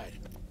inside.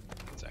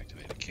 Let's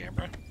activate a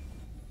camera.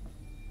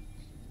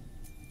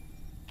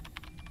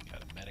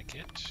 Got a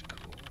medikit.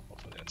 Cool.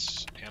 Hopefully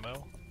that's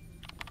ammo.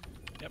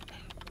 Yep.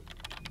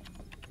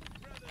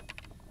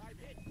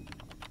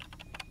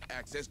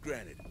 Access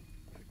granted.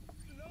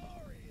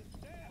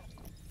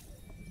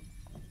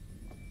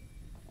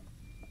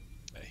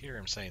 I hear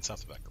him saying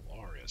something about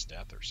glorious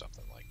death or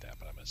something like that,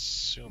 but I'm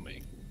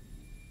assuming.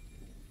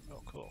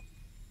 Oh, cool.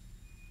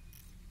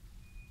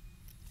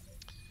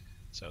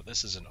 So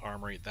this is an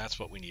armory. That's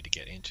what we need to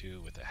get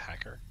into with a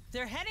hacker.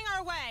 They're heading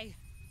our way.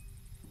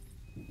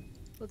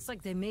 Looks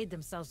like they made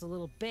themselves a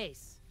little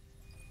base.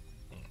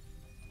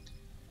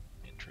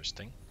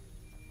 Interesting.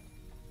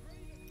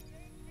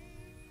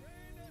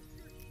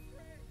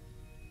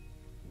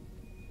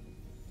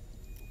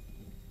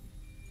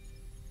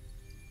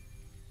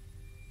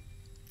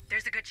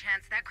 There's a good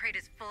chance that crate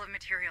is full of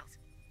materials.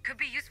 Could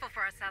be useful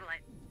for our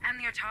satellite and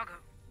the Otago.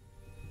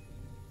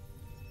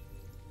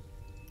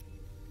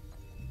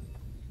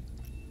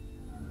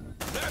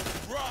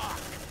 Let's rock!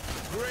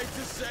 Great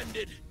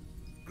descended.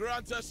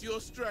 Grant us your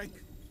strength.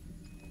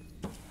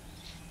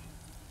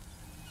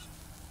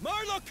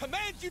 Marlowe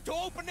commands you to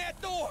open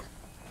that door!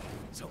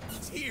 So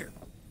it's here.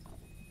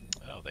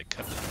 Oh, they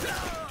cut the...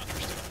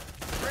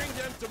 Bring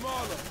them to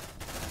Marlowe.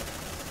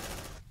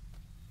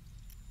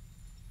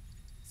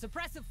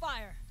 Suppressive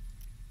fire.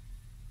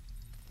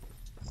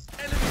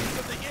 Enemies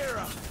of the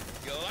era.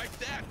 You like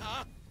that,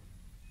 huh?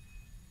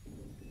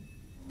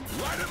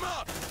 Light them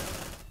up!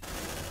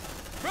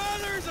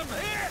 Brothers, I'm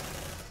hit!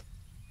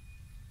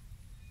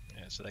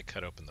 Yeah, so they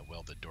cut open the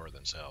welded door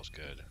themselves.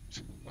 Good.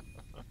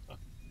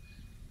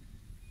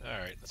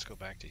 Alright, let's go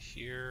back to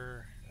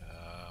here.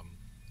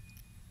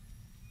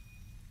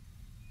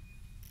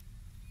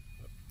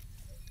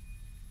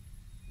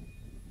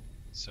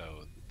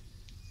 So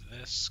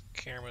this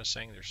camera is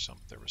saying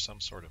there was some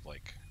sort of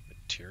like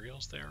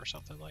materials there or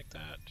something like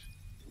that.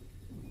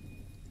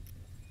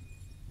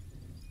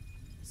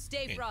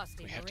 Stay And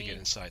frosty, we have to get Marine.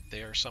 inside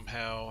there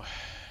somehow.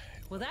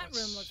 Well, that room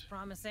What's- looks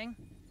promising.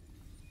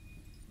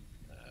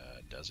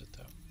 Does it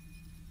though?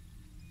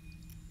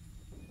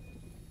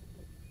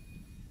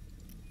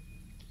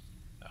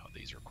 Oh,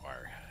 these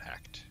require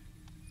hacked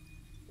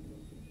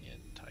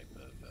in type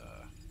of.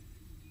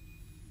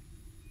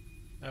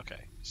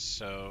 Okay,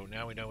 so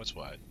now we know what's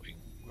what.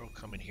 We'll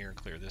come in here and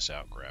clear this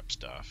out, grab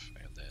stuff,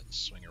 and then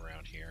swing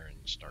around here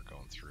and start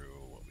going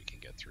through what we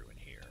can get through in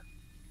here.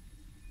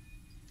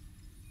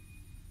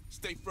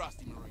 Stay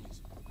frosty,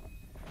 Marines.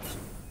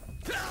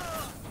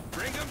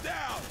 Bring them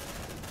down!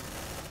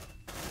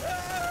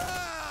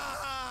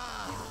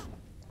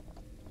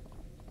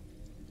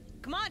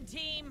 Come on,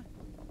 team.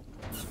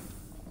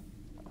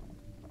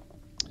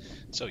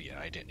 So yeah,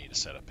 I didn't need to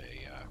set up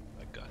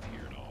a gun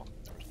here at all.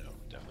 There was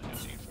definitely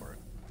no need for it.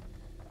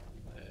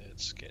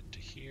 Let's get to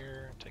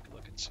here, take a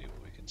look and see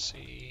what we can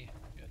see.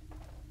 We got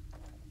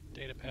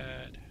data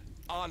pad.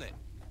 On it.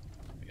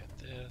 We got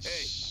this.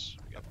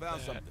 Hey, we got I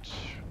found that, something.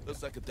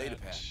 Looks like a data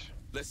pad.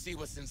 Let's see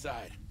what's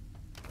inside.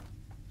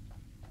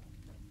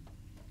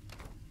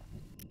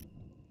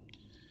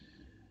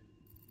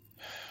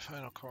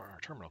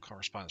 Terminal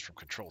correspondence from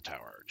Control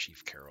Tower,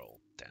 Chief Carol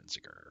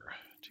Danziger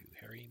to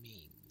Harry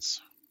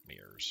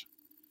Mears.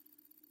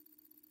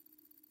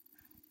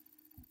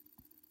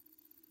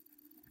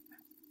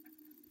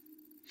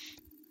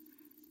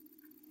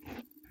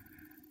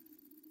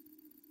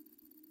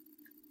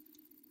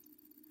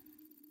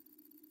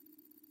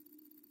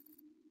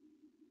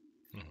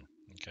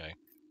 Okay.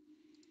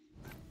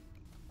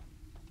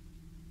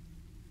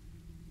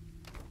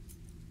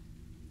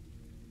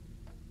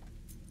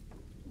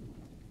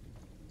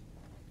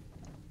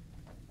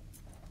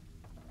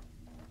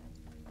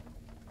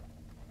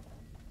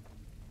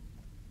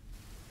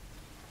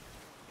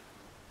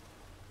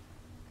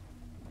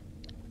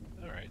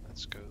 Alright,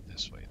 let's go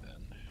this way then.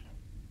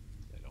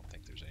 I don't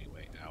think there's any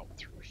way out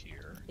through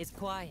here. It's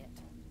quiet.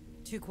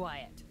 Too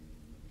quiet.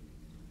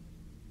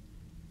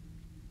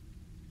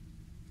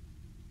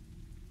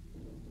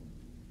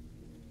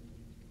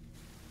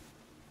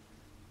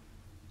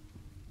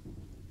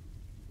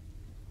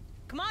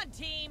 Come on,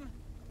 team.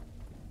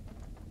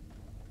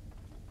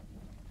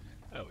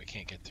 Oh, we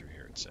can't get through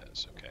here, it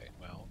says. Okay,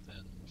 well,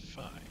 then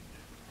fine.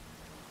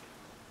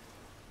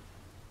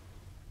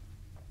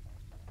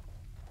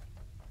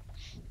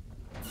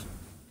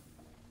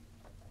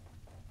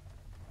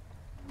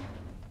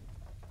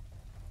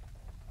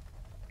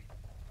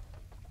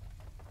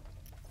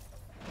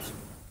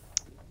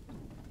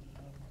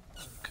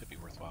 Could be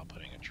worthwhile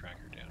putting a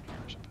tracker down here,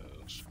 I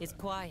suppose. It's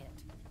quiet.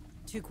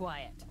 Too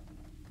quiet.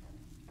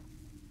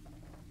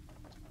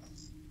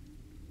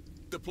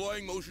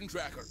 Deploying motion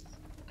tracker.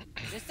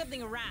 There's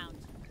something around.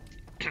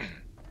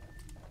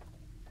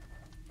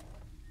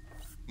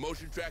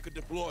 Motion tracker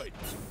deployed.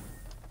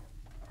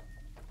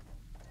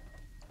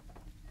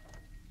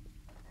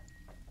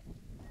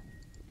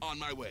 On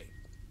my way.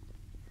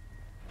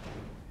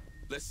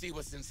 Let's see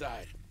what's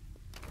inside.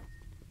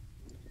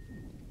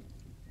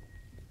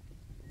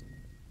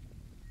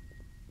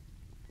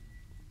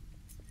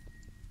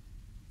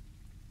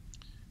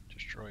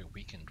 Destroy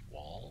weakened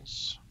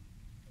walls.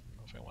 I don't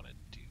know if I want to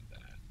do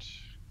that.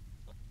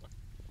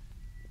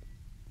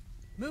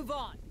 Move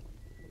on.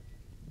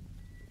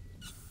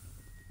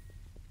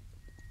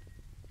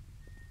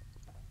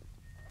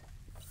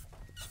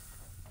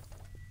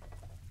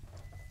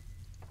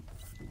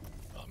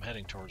 Well, I'm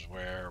heading towards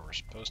where we're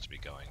supposed to be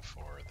going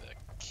for the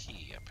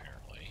key,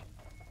 apparently.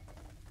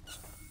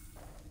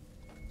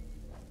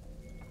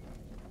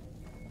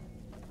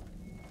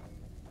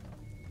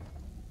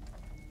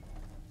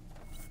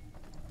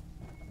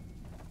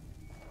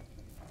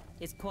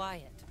 It's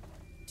quiet.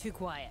 Too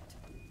quiet.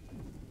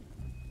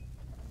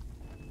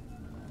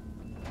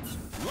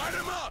 Light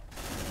him up!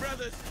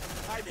 Brothers,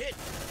 I'm hit.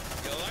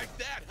 You like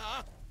that,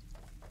 huh?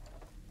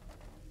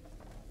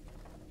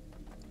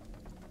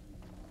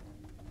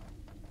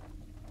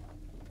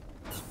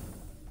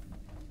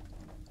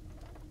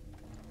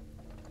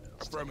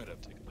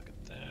 Affirmative. Take a look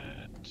at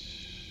that.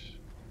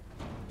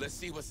 Let's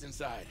see what's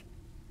inside.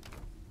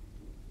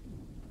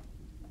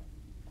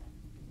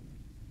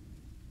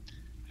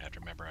 I have to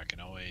remember I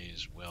can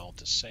always will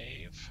to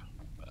save,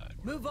 but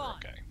Move we're on.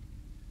 okay.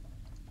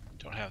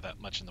 Don't have that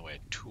much in the way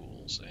of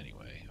tools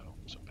anyway. Oh,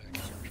 so back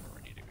here is where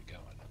we need to be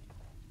going.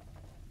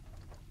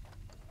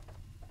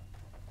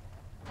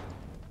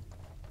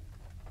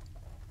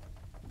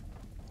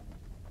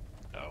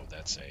 Oh,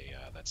 that's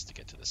to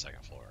get to the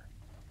second floor.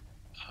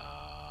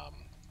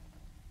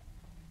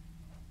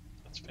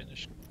 Let's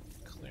finish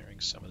clearing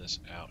some of this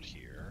out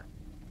here.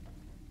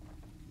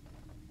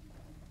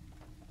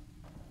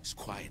 It's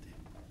quiet.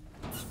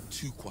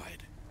 Too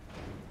quiet.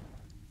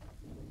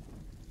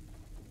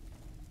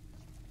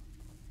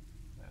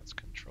 That's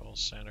control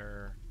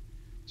center.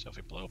 So if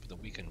we blow up the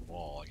weakened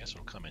wall, I guess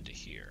it'll come into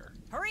here.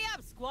 Hurry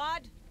up,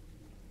 squad!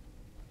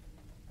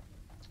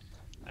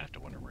 I have to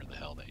wonder where the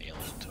hell the alien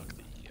took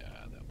the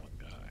that one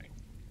guy.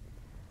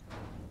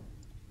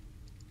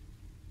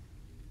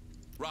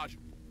 Roger.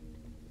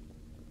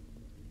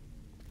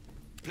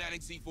 Planning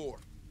C4.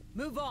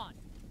 Move on.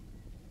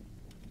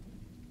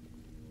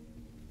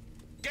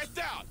 Get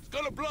down! It's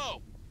gonna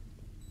blow!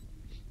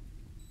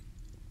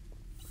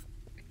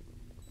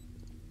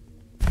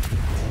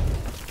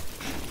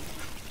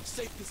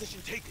 Safe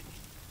position taken.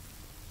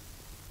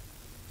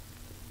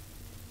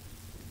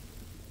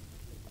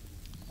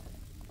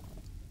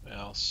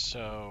 Well,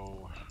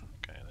 so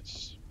okay,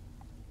 that's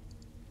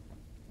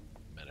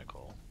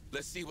medical.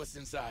 Let's see what's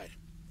inside.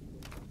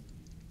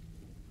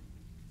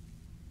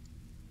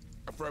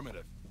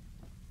 Affirmative.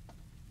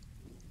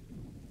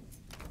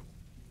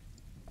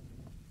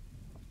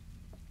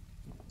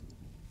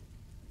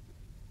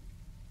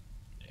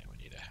 Yeah, we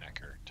need a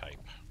hacker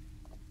type.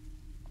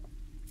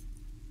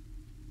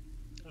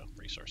 Oh,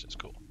 resources,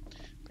 cool.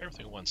 Bear with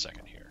me 1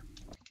 second here.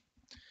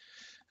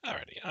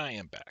 Alrighty, I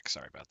am back.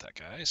 Sorry about that,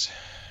 guys.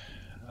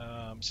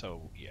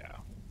 So yeah,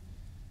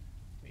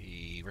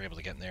 we were able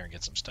to get in there and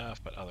get some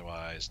stuff, but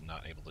otherwise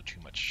not able to do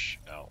much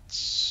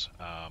else.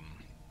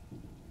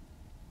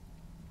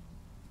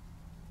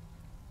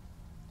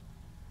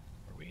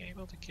 Were we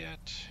able to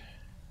get?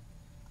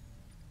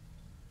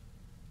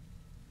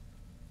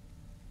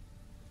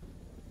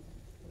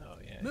 Oh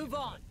yeah. Move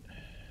on.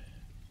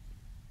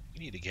 We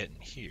need to get in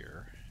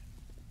here.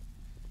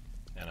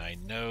 And I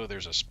know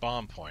there's a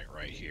spawn point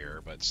right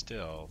here, but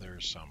still,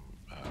 there's some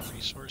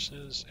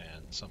resources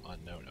and some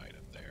unknown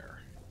item there.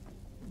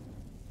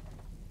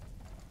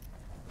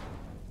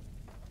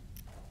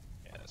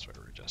 Yeah, that's where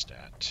we're just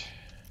at.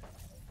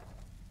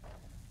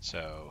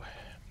 So,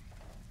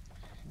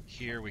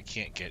 here we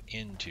can't get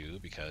into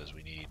because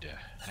we need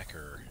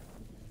hacker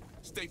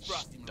Stay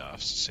frosty.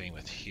 stuff. Same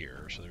with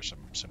here, so there's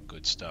some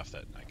good stuff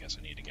that I guess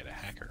I need to get a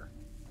hacker.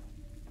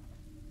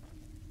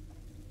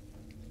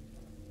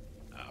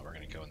 We're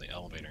going to go in the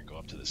elevator and go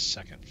up to the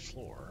second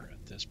floor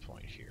at this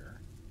point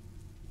here.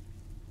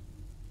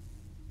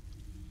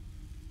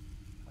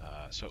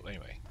 So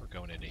anyway, we're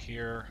going into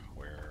here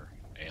where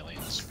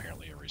aliens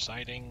apparently are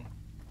residing.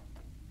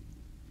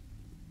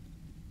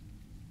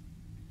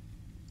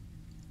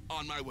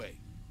 On my way.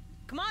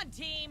 Come on,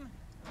 team!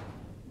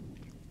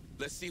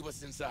 Let's see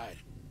what's inside.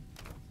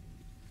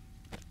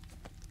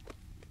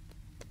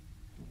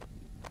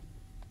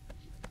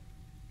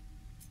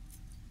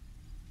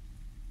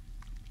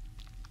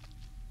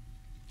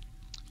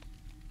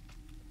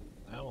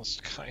 I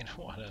almost kind of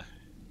want to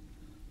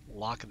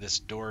lock this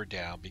door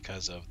down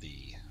because of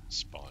the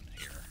spawn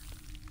here.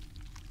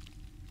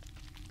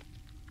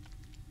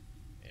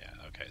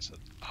 Yeah, okay, so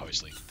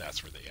obviously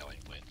that's where the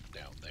alien went,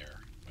 down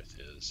there with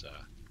his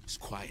It's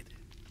quiet.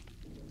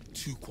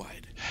 Too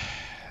quiet.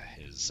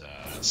 his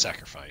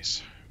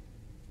sacrifice.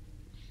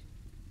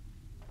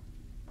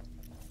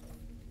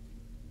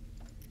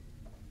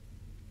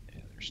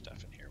 Yeah, there's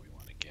stuff in here we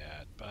want to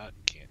get, but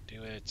can't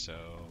do it, so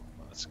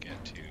let's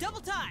get to...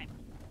 Double time!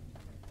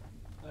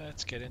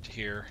 Let's get into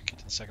here, get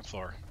to the second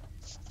floor.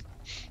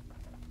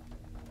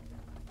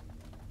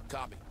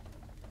 Copy.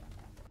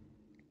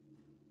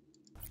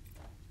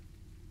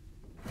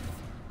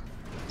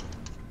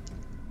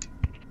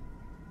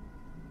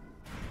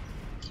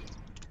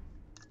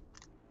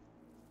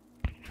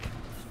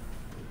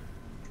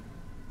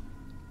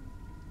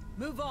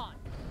 Move on.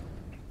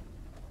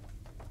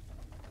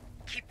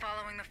 Keep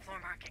following the floor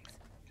markings.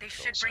 They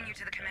Control should bring you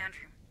center, to the okay. command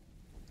room.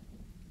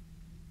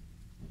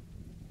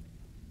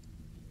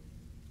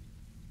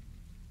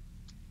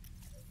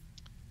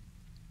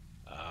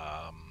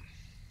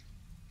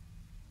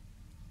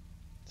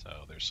 So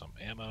there's some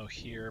ammo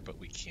here, but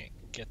we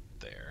can't get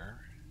there.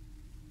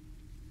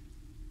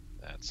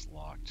 That's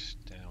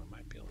locked down. We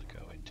might be able to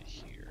go into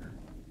here.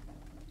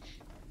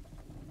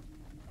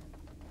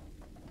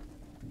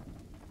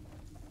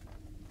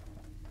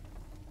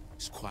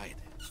 It's quiet.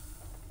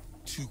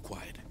 Too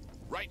quiet.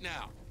 Right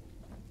now.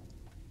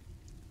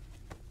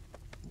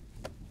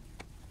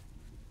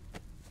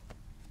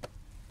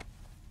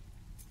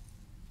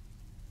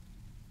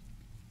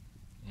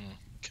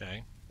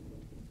 Okay.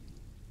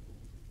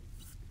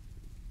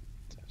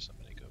 Let's have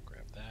somebody go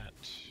grab that.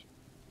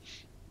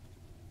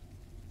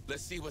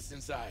 Let's see what's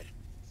inside.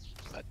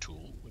 A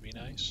tool would be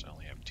nice. I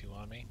only have 2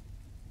 on me.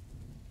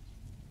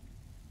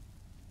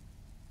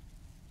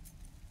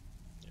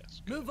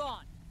 Yes. Good. Move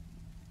on.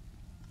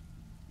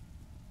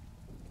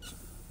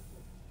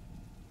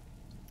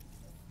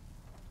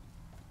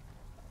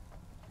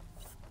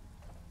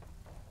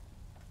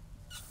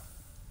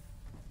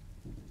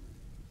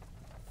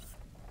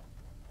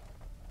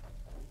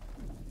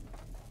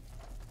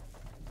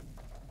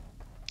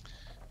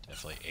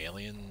 Definitely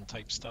alien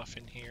type stuff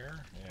in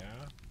here. Yeah.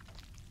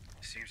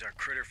 Seems our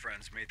critter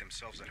friends made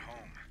themselves at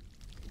home.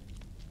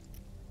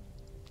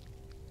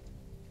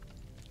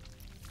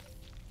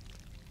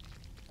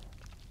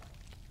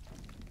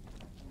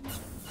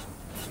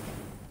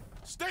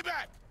 Stay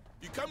back!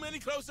 You come any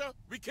closer,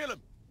 we kill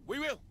him. We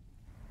will.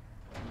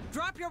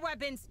 Drop your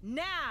weapons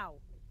now!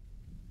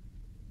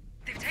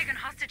 They've taken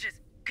hostages.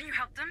 Can you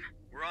help them?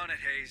 We're on it,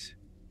 Hayes.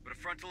 But a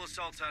frontal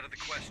assault's out of the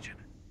question.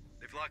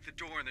 They've locked the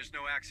door and there's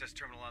no access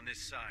terminal on this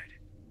side.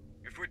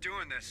 If we're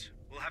doing this,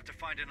 we'll have to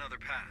find another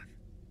path.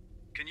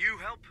 Can you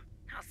help?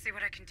 I'll see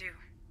what I can do.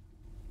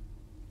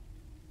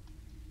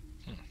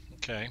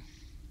 Okay.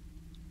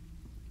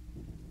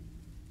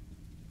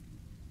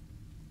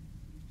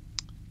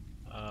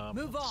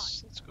 Move on.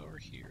 Let's go over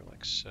here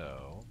like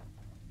so.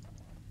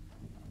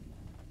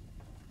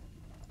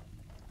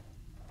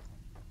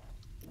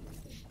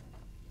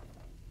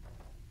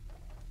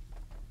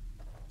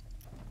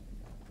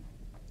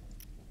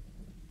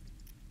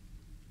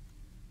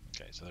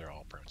 Okay, so they're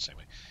all pretty much the same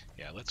way.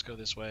 Yeah, let's go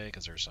this way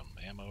because there's some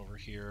ammo over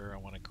here I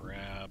want to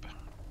grab.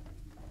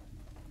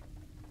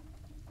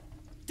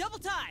 Double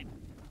time!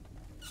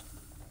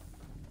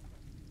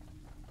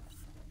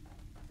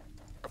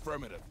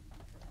 Affirmative.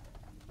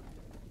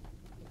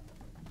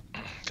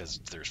 Because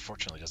there's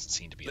fortunately doesn't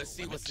seem to be Let's a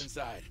see limit what's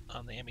inside.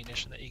 on the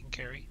ammunition that you can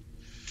carry.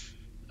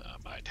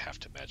 I'd have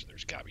to imagine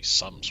there's got to be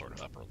some sort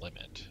of upper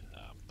limit,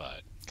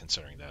 but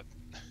considering that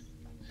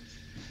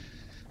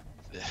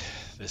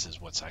this is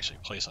what's actually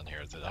placed on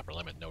here, the upper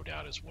limit no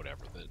doubt is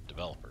whatever the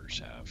developers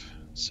have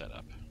set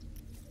up.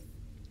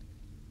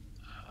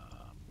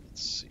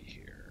 Let's see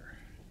here.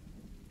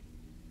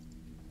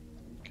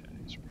 Okay,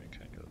 so we're gonna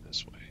kind of go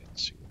this way and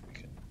see what we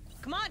can.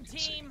 Come on, see.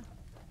 team!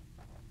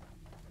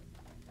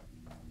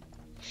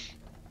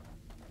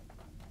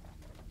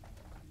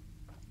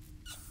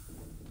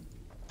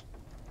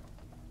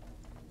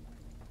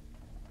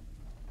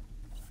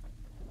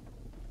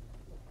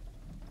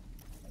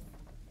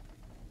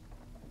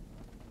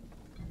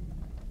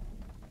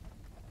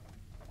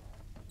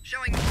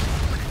 Showing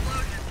multiple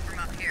explosions from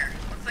up here.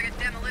 Looks like a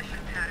demolition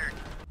pattern.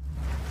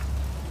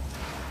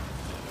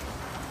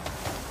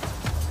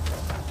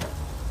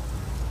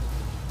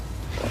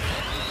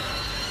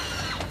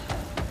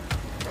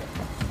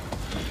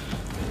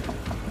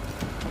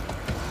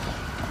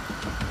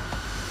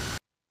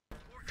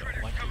 More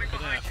critters coming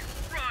behind you.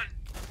 Run!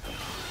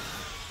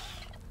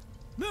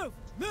 Move!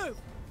 Move!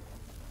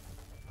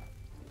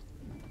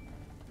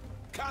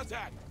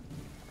 Contact!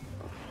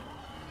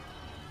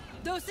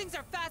 Those things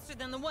are faster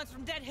than the ones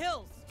from Dead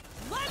Hills!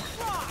 Let's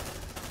rock!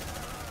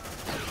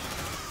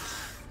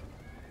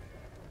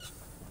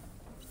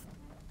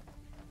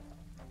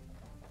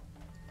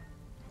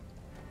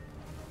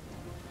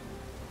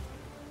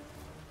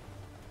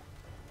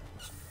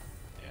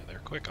 Yeah, they're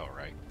quick, all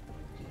right.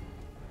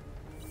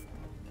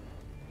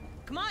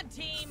 Come on,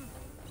 team!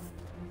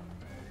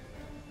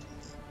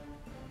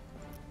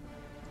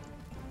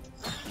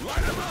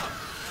 Light him up!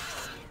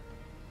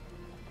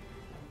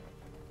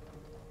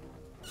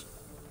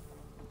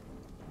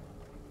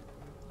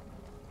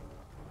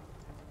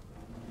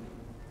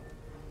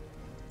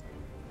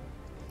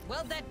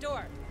 Weld that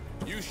door.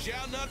 You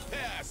shall not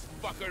pass,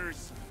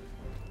 fuckers!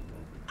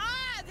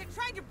 Ah! They're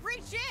trying to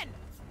breach in!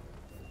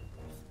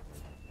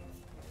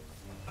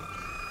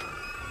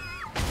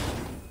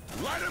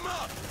 Light him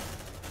up!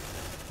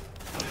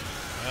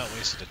 Well,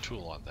 wasted a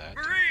tool on that.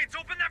 Marines,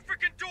 open that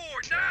freaking door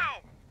Okay.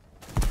 now!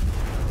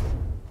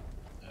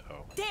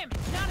 Uh-oh. Damn it!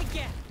 Not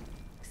again!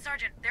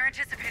 Sergeant, they're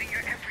anticipating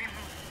your every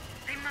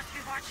move. They must be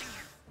watching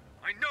you.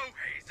 I know,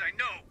 Hayes, I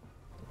know.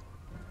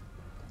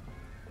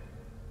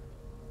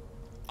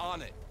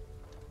 On it.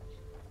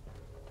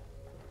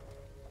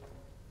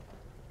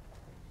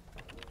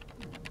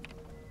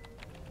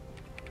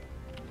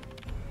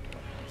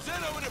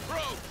 Zeno in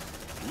approach!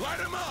 Light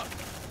him up!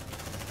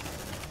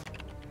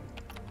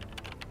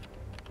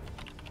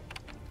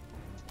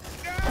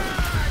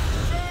 Ah,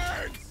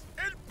 it burns!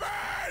 It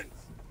burns!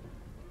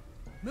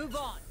 Move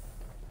on!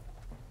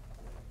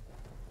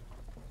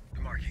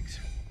 The markings.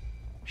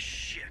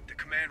 Shit, the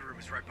command room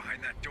is right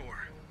behind that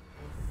door.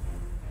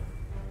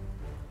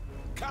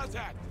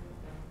 Contact!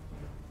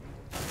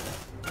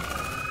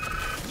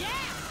 Yeah!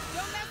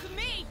 Don't mess with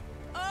me!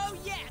 Oh,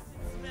 yes!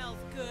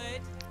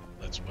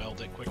 Let's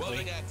weld it quickly.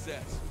 Welding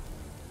access.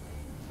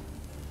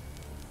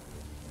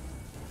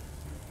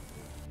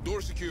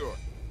 Door secure.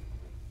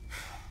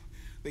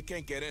 They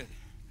can't get in,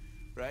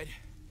 right?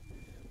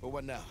 But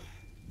what now?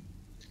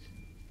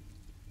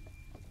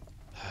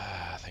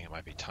 I think it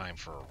might be time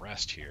for a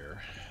rest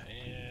here,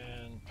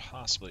 and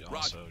possibly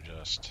also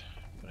just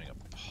putting a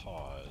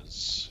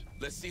pause.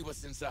 Let's see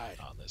what's inside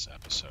on this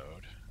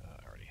episode.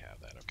 I already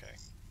have that. Okay.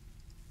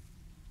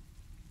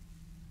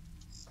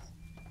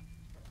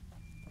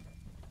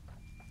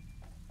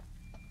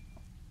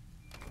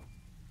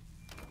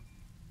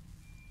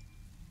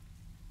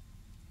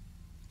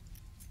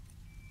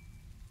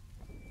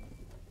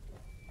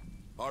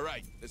 All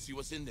right, let's see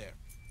what's in there.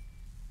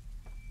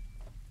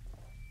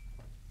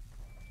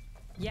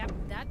 Yep,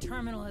 that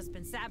terminal has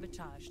been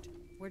sabotaged.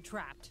 We're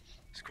trapped.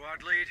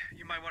 Squad lead,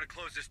 you might want to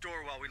close this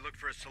door while we look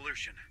for a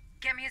solution.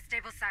 Get me a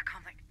stable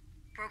SATCOM link.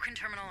 Broken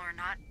terminal or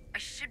not, I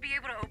should be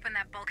able to open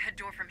that bulkhead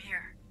door from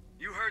here.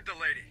 You heard the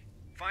lady.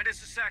 Find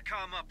us a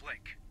SATCOM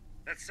uplink.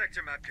 That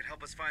sector map could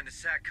help us find the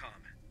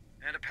SATCOM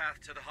and a path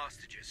to the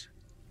hostages.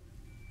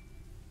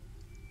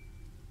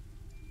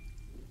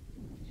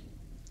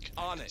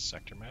 On it.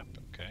 Sector map,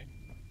 okay.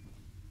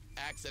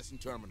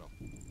 Accessing terminal.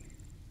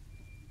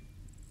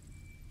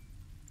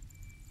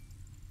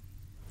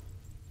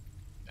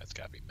 That's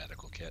gotta be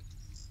medical kit.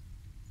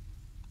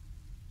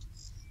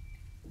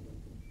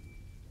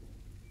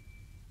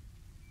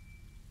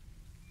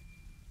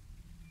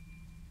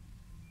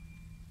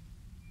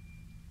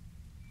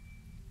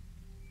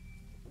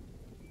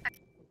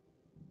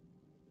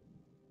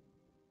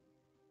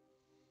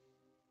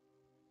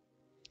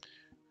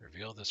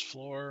 Reveal this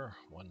floor,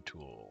 one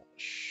tool,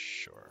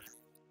 sure.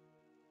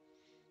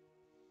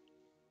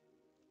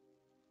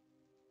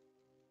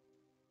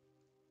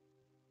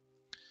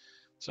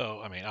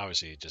 So, I mean,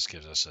 obviously it just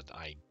gives us an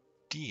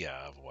idea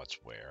of what's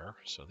where.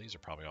 So these are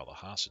probably all the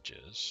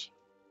hostages.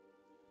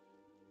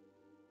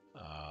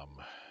 I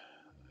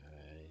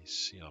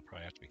see I'll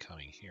probably have to be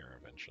coming here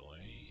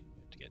eventually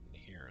to get in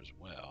here as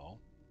well.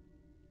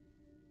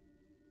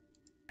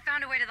 I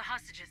found a way to the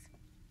hostages.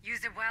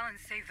 Use it well and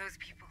save those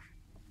people.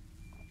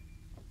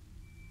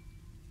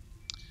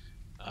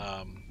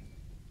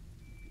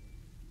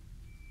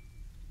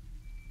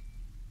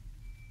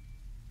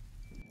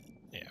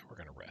 Yeah, we're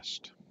gonna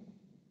rest.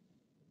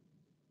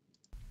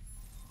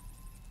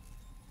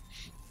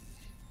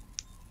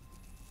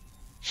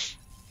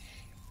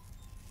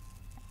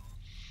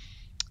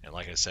 And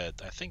like I said,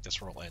 I think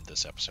this will end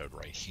this episode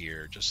right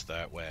here, just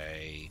that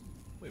way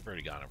we've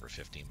already gone over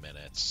 15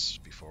 minutes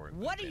before we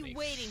What move are you any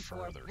waiting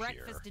for? further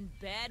Breakfast here. in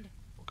bed?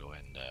 We'll go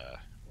ahead and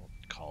we'll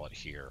call it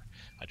here.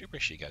 I do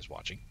appreciate you guys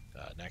watching.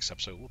 Next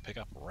episode, we'll pick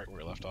up right where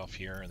we left off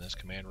here in this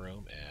command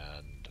room,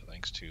 and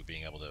thanks to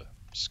being able to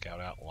scout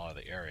out a lot of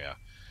the area,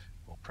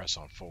 we'll press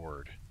on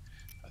forward.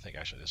 I think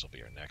actually this will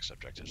be our next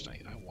objective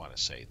tonight. I want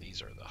to say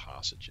these are the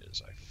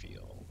hostages, I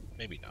feel.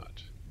 Maybe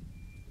not.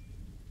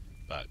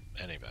 But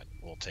in any event,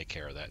 we'll take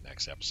care of that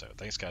next episode.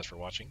 Thanks guys for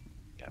watching.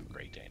 Have a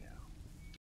great day now.